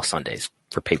to do all Sundays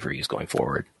for pay-per-views going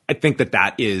forward. I think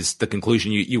that is the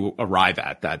conclusion you arrive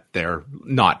at, that they're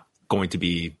not going to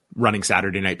be running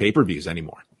Saturday night pay-per-views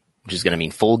anymore. Which is going to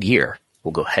mean Full Gear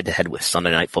will go head-to-head with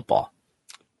Sunday Night Football.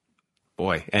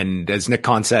 Boy, and as Nick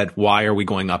Khan said, why are we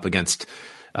going up against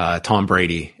Tom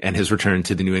Brady and his return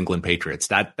to the New England Patriots?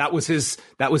 That was his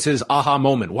aha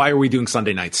moment. Why are we doing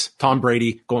Sunday nights? Tom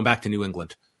Brady going back to New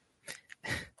England.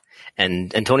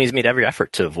 And Tony's made every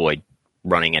effort to avoid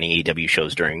running any AEW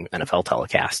shows during NFL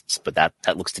telecasts, but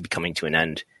that looks to be coming to an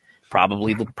end.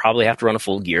 They'll probably have to run a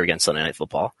Full Gear against Sunday Night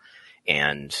Football,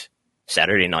 and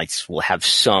Saturday nights will have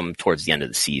some towards the end of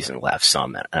the season. We'll have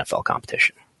some NFL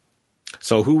competition.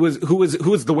 So who was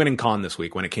the winning con this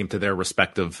week when it came to their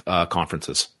respective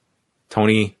conferences?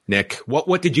 Tony, Nick,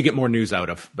 what did you get more news out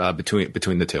of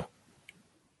between the two?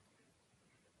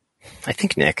 I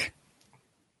think Nick.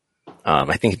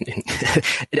 I think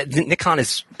Nick Khan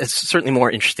is certainly more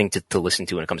interesting to listen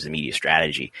to when it comes to media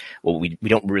strategy. Well, we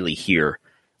don't really hear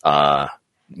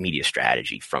media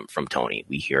strategy from Tony.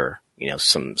 We hear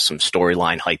some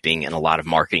storyline hyping and a lot of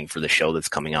marketing for the show that's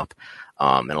coming up.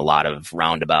 And a lot of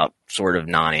roundabout sort of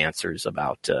non-answers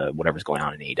about whatever's going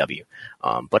on in AEW.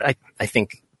 But I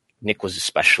think Nick was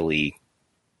especially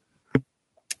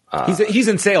he's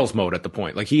in sales mode at the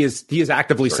point. Like he is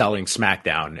actively selling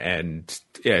SmackDown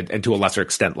and to a lesser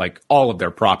extent like all of their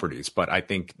properties. But I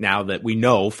think now that we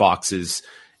know Fox is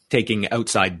taking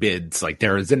outside bids, like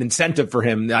there is an incentive for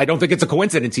him. I don't think it's a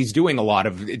coincidence. He's doing a lot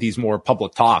of these more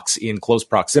public talks in close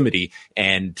proximity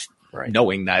and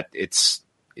knowing that it's,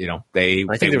 they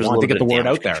want to get the word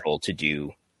out there. To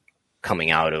do coming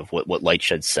out of what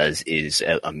Lightshed says is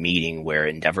a meeting where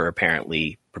Endeavor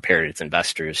apparently prepared its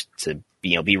investors to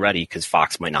be ready because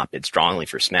Fox might not bid strongly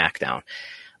for SmackDown.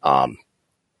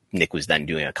 Nick was then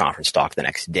doing a conference talk the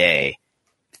next day,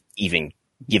 even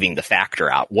giving the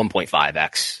factor out.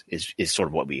 1.5x is sort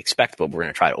of what we expect, but we're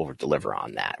going to try to over deliver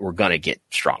on that. We're going to get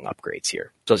strong upgrades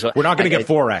here. So we're not going to get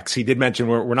 4x. He did mention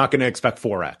we're not going to expect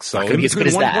 4x. So between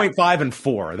 1.5 and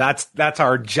 4, that's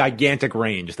our gigantic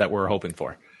range that we're hoping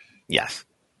for. Yes.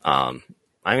 We'll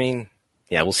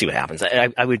see what happens.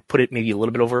 I would put it maybe a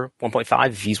little bit over 1.5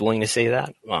 if he's willing to say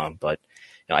that. But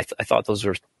I thought those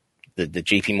were the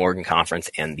JP Morgan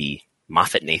conference and the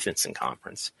Moffitt-Nathanson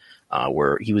conference,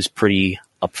 where he was pretty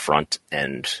upfront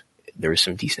and there was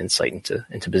some decent insight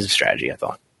into business strategy, I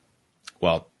thought.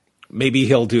 Well, maybe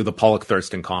he'll do the Pollock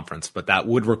Thurston conference, but that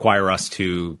would require us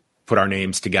to put our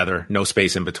names together, no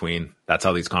space in between. That's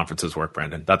how these conferences work,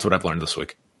 Brandon. That's what I've learned this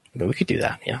week. But we could do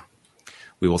that, yeah.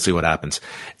 We will see what happens.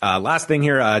 Last thing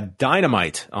here,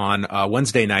 Dynamite on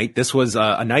Wednesday night. This was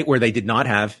a night where they did not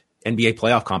have NBA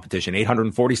playoff competition.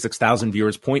 846,000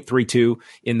 viewers, 0.32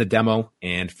 in the demo,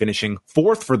 and finishing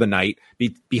fourth for the night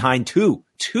behind two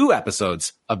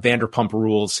episodes of Vanderpump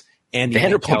Rules. And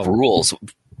Vanderpump Rules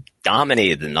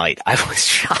dominated the night. I was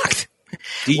shocked.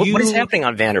 What is happening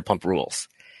on Vanderpump Rules?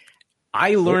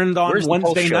 I learned on Where's the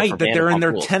Wednesday post show night for that they're in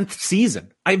their Vanderpump Rules? 10th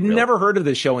season. I've never heard of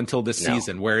this show until this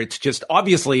season, where it's just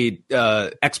obviously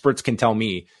experts can tell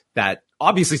me that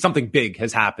obviously something big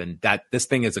has happened, that this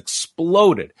thing has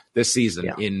exploded this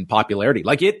season in popularity.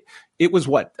 Like it was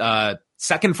what,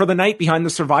 second for the night behind the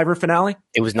Survivor finale?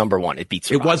 It was number one. It beat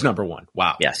Survivor. It was number one.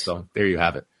 Wow. Yes. So there you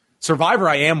have it. Survivor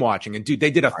I am watching. And dude,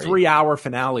 they did a 3-hour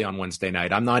finale on Wednesday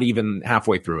night. I'm not even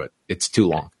halfway through it. It's too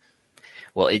long.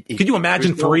 Well, could you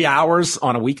imagine 3 hours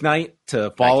on a weeknight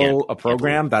to follow a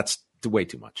program? That's way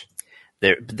too much.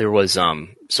 There was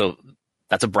so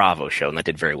that's a Bravo show, and that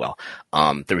did very well.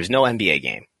 There was no NBA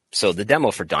game, so the demo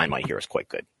for Dynamite here is quite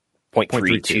good.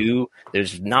 0.32.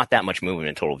 There's not that much movement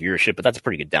in total viewership, but that's a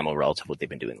pretty good demo relative to what they've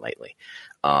been doing lately.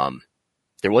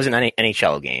 There was an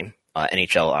NHL game.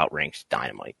 NHL outranked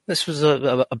Dynamite. This was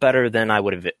a better than I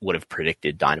would have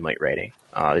predicted Dynamite rating.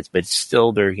 But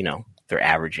still, they're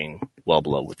averaging well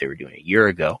below what they were doing a year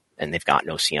ago, and they've got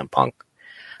no CM Punk.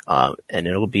 And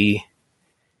it'll be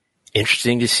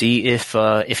interesting to see if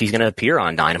he's going to appear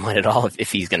on Dynamite at all,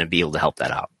 if he's going to be able to help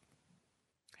that out.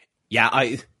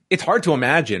 Yeah, it's hard to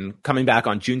imagine coming back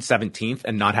on June 17th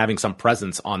and not having some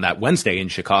presence on that Wednesday in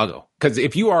Chicago. Because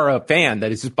if you are a fan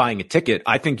that is just buying a ticket,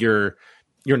 I think you're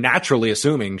naturally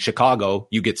assuming Chicago,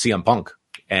 you get CM Punk.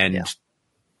 And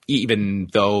even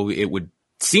though it would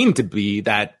seem to be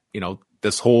that,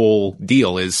 this whole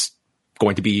deal is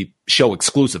going to be show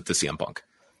exclusive to CM Punk.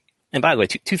 And by the way,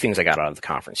 two things I got out of the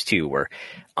conference too, were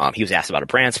he was asked about a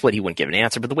brand split. He wouldn't give an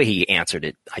answer, but the way he answered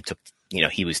it, I took,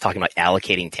 he was talking about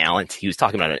allocating talent. He was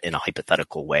talking about it in a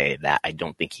hypothetical way that I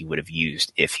don't think he would have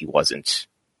used if he wasn't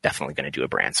definitely going to do a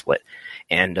brand split.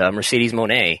 And Mercedes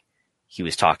Moné, he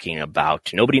was talking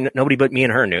about nobody but me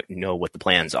and her know what the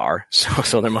plans are.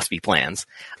 So there must be plans,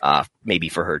 maybe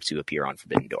for her to appear on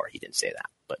Forbidden Door. He didn't say that,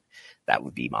 but that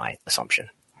would be my assumption.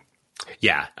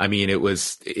 Yeah, I mean, it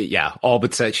was, all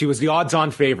but said she was the odds-on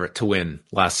favorite to win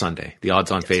last Sunday, the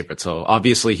odds-on favorite. So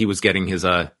obviously he was getting his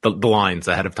the lines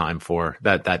ahead of time for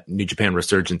that New Japan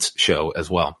Resurgence show as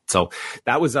well. So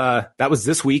that was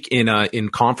this week in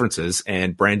conferences.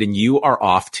 And Brandon, you are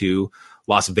off to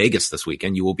Las Vegas this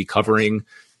weekend. You will be covering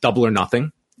Double or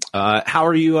Nothing. How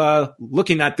are you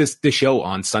looking at this show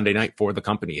on Sunday night for the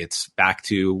company? It's back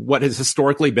to what has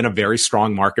historically been a very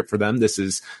strong market for them. This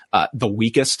is the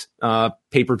weakest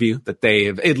pay-per-view that they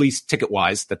have, at least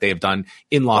ticket-wise, that they have done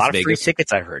in Las Vegas. A lot of free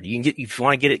tickets, I heard. You can get, if you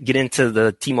want to get into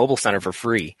the T-Mobile Center for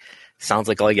free. Sounds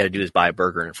like all you got to do is buy a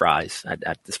burger and fries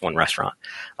at this one restaurant.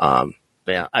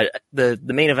 The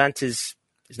main event is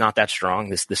not that strong.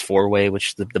 This 4-way,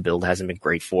 which the build hasn't been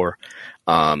great for.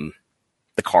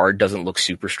 The card doesn't look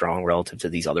super strong relative to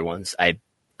these other ones. I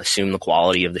assume the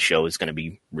quality of the show is going to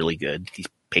be really good. These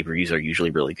pay-per-views are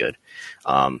usually really good.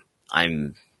 I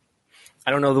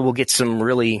don't know that we'll get some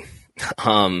really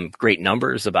great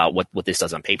numbers about what this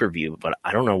does on pay-per-view, but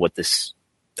I don't know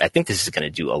I think this is going to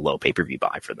do a low pay-per-view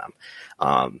buy for them.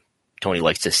 Tony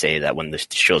likes to say that when the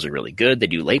shows are really good, they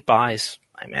do late buys.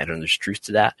 I imagine there's truth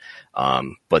to that.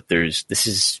 But this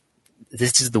is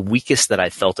the weakest that I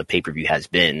felt a pay-per-view has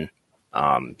been,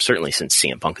 certainly since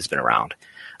CM Punk has been around.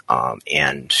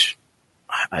 And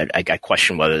I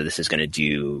question whether this is going to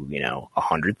do,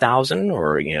 100,000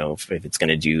 or, if it's going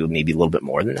to do maybe a little bit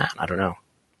more than that. I don't know.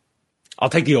 I'll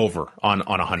take the over on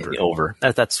 100. Maybe over.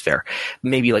 That's fair.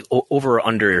 Maybe like over or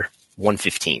under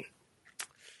 115.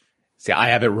 See, I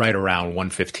have it right around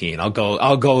 115. I'll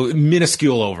go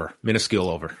minuscule over.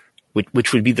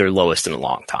 Which would be their lowest in a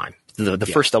long time. The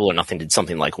first Double or Nothing did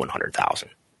something like 100,000.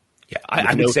 Yeah,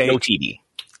 I would say no TV.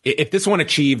 If this one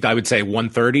achieved, I would say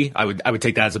 130. I would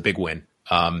take that as a big win.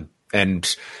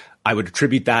 And I would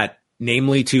attribute that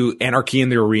namely to Anarchy in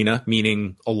the Arena,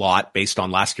 meaning a lot based on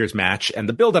last year's match. And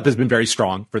the buildup has been very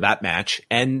strong for that match.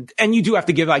 And you do have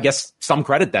to give, I guess, some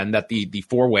credit then that the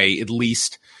 4-way, at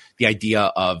least the idea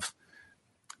of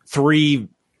 3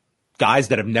 guys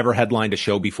that have never headlined a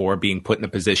show before being put in a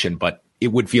position, but it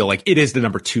would feel like it is the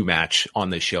number 2 match on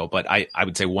this show. But I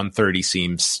would say 130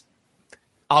 seems,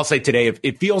 I'll say today,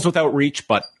 it feels without reach,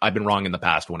 but I've been wrong in the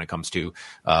past when it comes to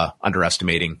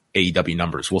underestimating AEW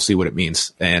numbers. We'll see what it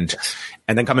means. And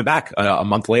then coming back a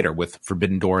month later with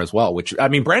Forbidden Door as well, which, I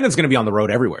mean, Brandon's going to be on the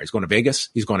road everywhere. He's going to Vegas.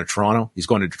 He's going to Toronto. He's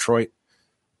going to Detroit.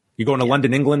 You going to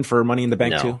London, England for Money in the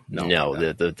Bank too? No.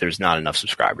 There's not enough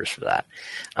subscribers for that.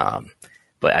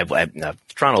 But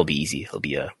Toronto will be easy. It'll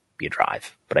be a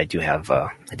drive. But I do have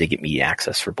I did get media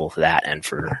access for both that and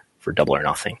for Double or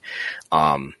Nothing.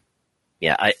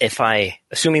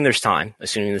 Assuming there's time,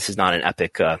 assuming this is not an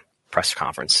epic press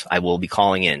conference, I will be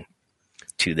calling in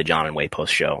to the John and Wai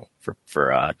post show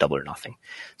for Double or Nothing.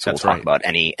 So That's we'll talk right. about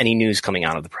any news coming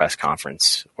out of the press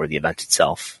conference or the event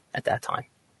itself at that time.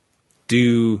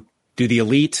 Do the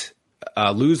Elite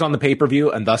lose on the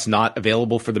pay-per-view and thus not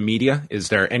available for the media? Is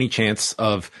there any chance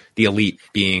of the Elite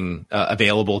being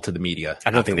available to the media?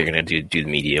 I don't think they're going to do the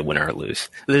media win or lose.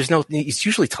 It's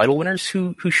usually title winners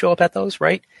who show up at those,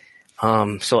 right?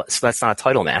 So that's not a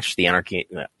title match. The Anarchy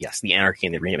in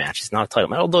the Arena match is not a title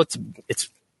match, although it's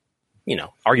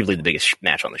arguably the biggest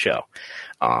match on the show.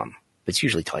 But it's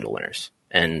usually title winners.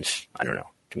 And I don't know.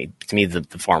 To me, the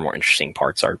far more interesting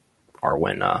parts are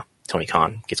when Tony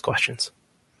Khan gets questions.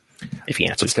 If he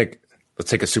answers.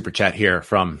 Let's take a super chat here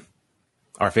from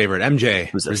our favorite MJ.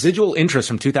 Who's this? Residual interest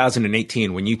from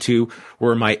 2018 when you two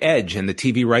were my edge and the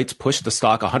TV rights pushed the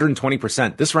stock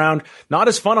 120%. This round, not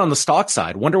as fun on the stock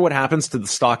side. Wonder what happens to the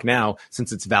stock now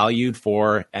since it's valued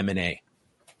for M&A.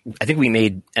 I think we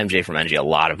made MJ from NJ a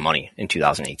lot of money in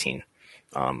 2018.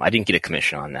 I didn't get a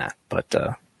commission on that, but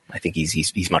I think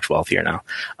he's much wealthier now.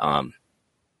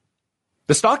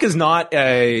 The stock is not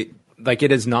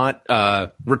it is not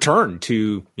returned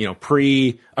to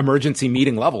pre-emergency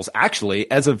meeting levels. Actually,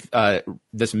 as of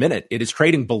this minute, it is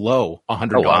trading below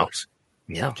 $100. Oh, wow.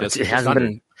 Yeah, it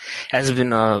hasn't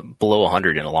been below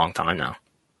 100 in a long time now.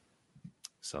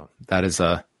 So that is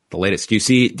the latest. Do you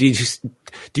see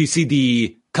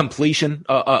the completion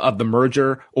of the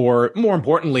merger, or more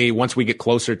importantly, once we get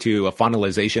closer to a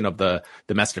finalization of the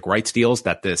domestic rights deals,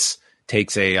 that this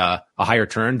takes a higher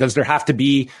turn? Does there have to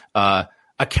be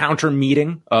a counter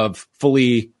meeting of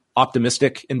fully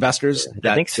optimistic investors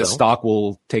that think so. The stock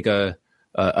will take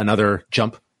another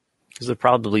jump? Because they're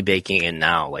probably baking in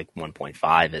now like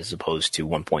 1.5 as opposed to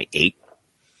 1.8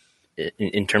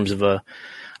 in terms of a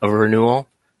renewal.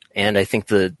 And I think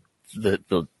the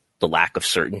lack of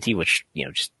certainty, which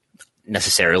just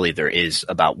necessarily there is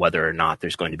about whether or not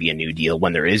there's going to be a new deal.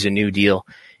 When there is a new deal,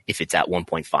 if it's at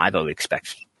 1.5, I would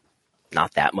expect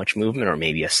not that much movement, or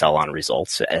maybe a sell on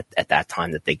results at that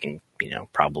time that they can,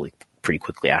 probably pretty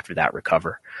quickly after that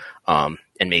recover. And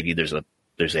maybe there's a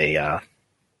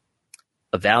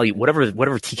value, whatever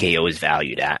TKO is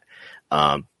valued at.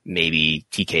 Maybe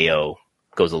TKO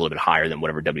goes a little bit higher than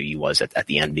whatever WWE was at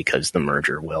the end, because the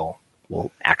merger will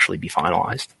actually be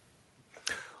finalized.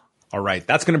 All right,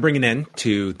 that's going to bring an end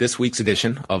to this week's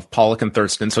edition of Pollock and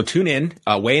Thurston. So tune in.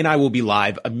 Wai and I will be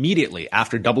live immediately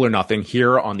after Double or Nothing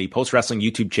here on the Post Wrestling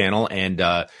YouTube channel, and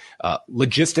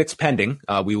logistics pending.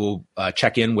 We will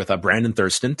check in with Brandon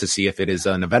Thurston to see if it is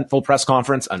an eventful press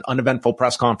conference, an uneventful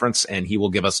press conference, and he will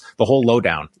give us the whole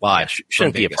lowdown live.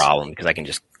 Shouldn't be a problem, because I can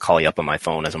just call you up on my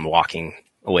phone as I'm walking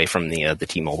away from the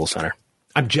T-Mobile Center.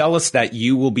 I'm jealous that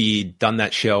you will be done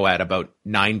that show at about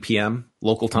 9 p.m.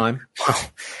 local time.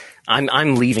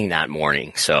 I'm leaving that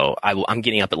morning, so I'm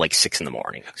getting up at like 6 a.m.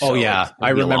 So oh yeah, I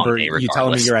remember you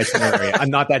telling me your itinerary. I'm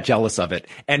not that jealous of it.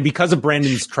 And because of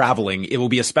Brandon's traveling, it will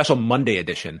be a special Monday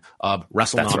edition of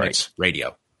WrestleNomics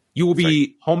Radio. You will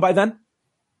be home by then?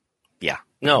 Yeah.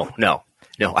 No.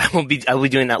 I will be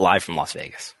doing that live from Las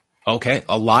Vegas. Okay,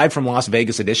 a live from Las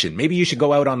Vegas edition. Maybe you should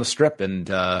go out on the strip and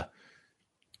I'll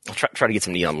try to get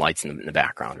some neon lights in the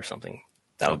background or something.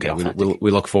 That would be authentic.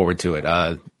 We look forward to it.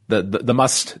 The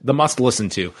must listen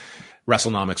to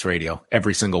WrestleNomics Radio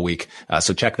every single week.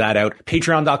 So check that out.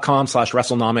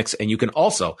 Patreon.com/WrestleNomics. And you can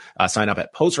also sign up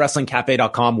at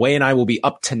postwrestlingcafe.com. Wai and I will be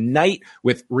up tonight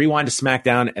with Rewind to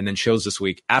SmackDown, and then shows this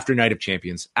week after Night of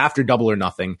Champions, after Double or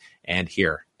Nothing, and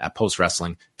here at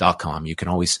postwrestling.com. You can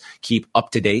always keep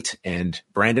up to date. And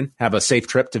Brandon, have a safe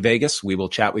trip to Vegas. We will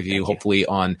chat with you hopefully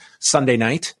on Sunday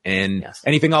night. And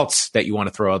anything else that you want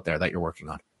to throw out there that you're working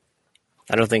on?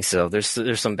 I don't think so.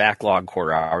 There's some backlog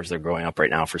quarter hours that are going up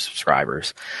right now for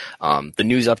subscribers. The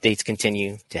news updates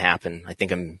continue to happen. I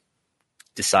think I'm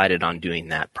decided on doing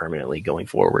that permanently going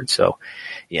forward. So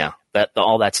yeah,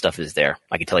 all that stuff is there.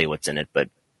 I can tell you what's in it, but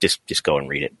just go and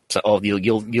read it. So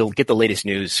you'll get the latest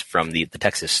news from the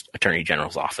Texas Attorney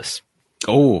General's office.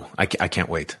 Oh, I can't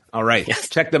wait. All right. Yes.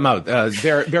 Check them out.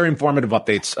 Very, very informative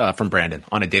updates from Brandon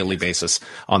on a daily basis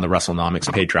on the WrestleNomics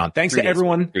Patreon. Thanks to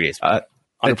everyone. 3 days.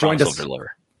 That joined us.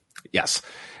 Deliver. Yes.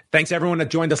 Thanks to everyone that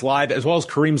joined us live, as well as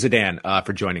Karim Zidan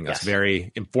for joining us.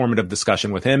 Very informative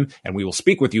discussion with him, and we will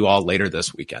speak with you all later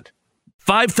this weekend.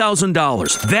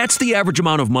 $5,000. That's the average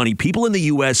amount of money people in the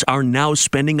U.S. are now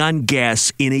spending on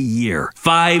gas in a year.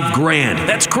 $5,000.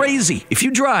 That's crazy. If you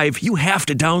drive, you have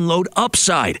to download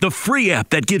Upside, the free app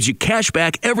that gives you cash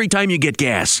back every time you get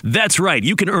gas. That's right.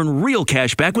 You can earn real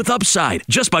cash back with Upside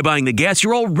just by buying the gas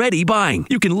you're already buying.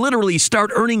 You can literally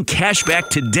start earning cash back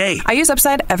today. I use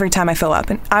Upside every time I fill up,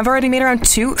 and I've already made around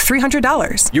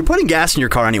 $300. You're putting gas in your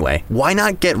car anyway. Why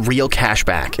not get real cash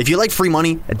back? If you like free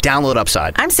money, download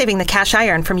Upside. I'm saving the cash I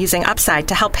earn from using Upside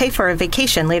to help pay for a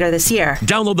vacation later this year.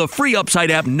 Download the free Upside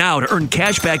app now to earn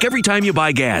cash back every time you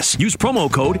buy gas. Use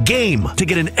promo code GAME to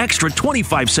get an extra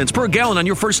 25 cents per gallon on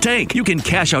your first tank. You can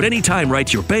cash out anytime right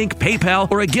to your bank,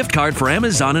 PayPal, or a gift card for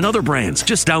Amazon and other brands.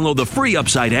 Just download the free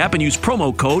Upside app and use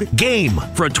promo code GAME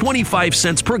for a 25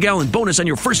 cents per gallon bonus on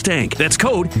your first tank. That's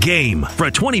code GAME for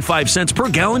a 25 cents per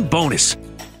gallon bonus.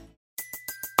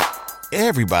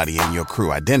 Everybody in your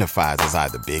crew identifies as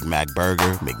either Big Mac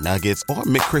Burger, McNuggets, or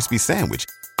McCrispy Sandwich.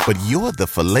 But you're the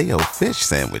Filet-O-Fish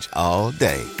Sandwich all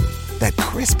day. That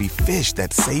crispy fish,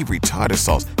 that savory tartar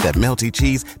sauce, that melty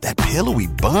cheese, that pillowy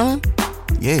bun.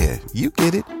 Yeah, you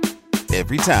get it.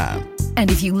 Every time.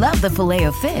 And if you love the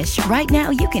Filet-O-Fish, right now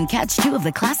you can catch two of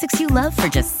the classics you love for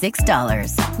just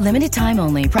 $6. Limited time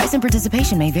only. Price and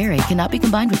participation may vary. Cannot be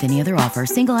combined with any other offer.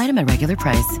 Single item at regular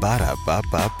price.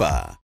 Ba-da-ba-ba-ba.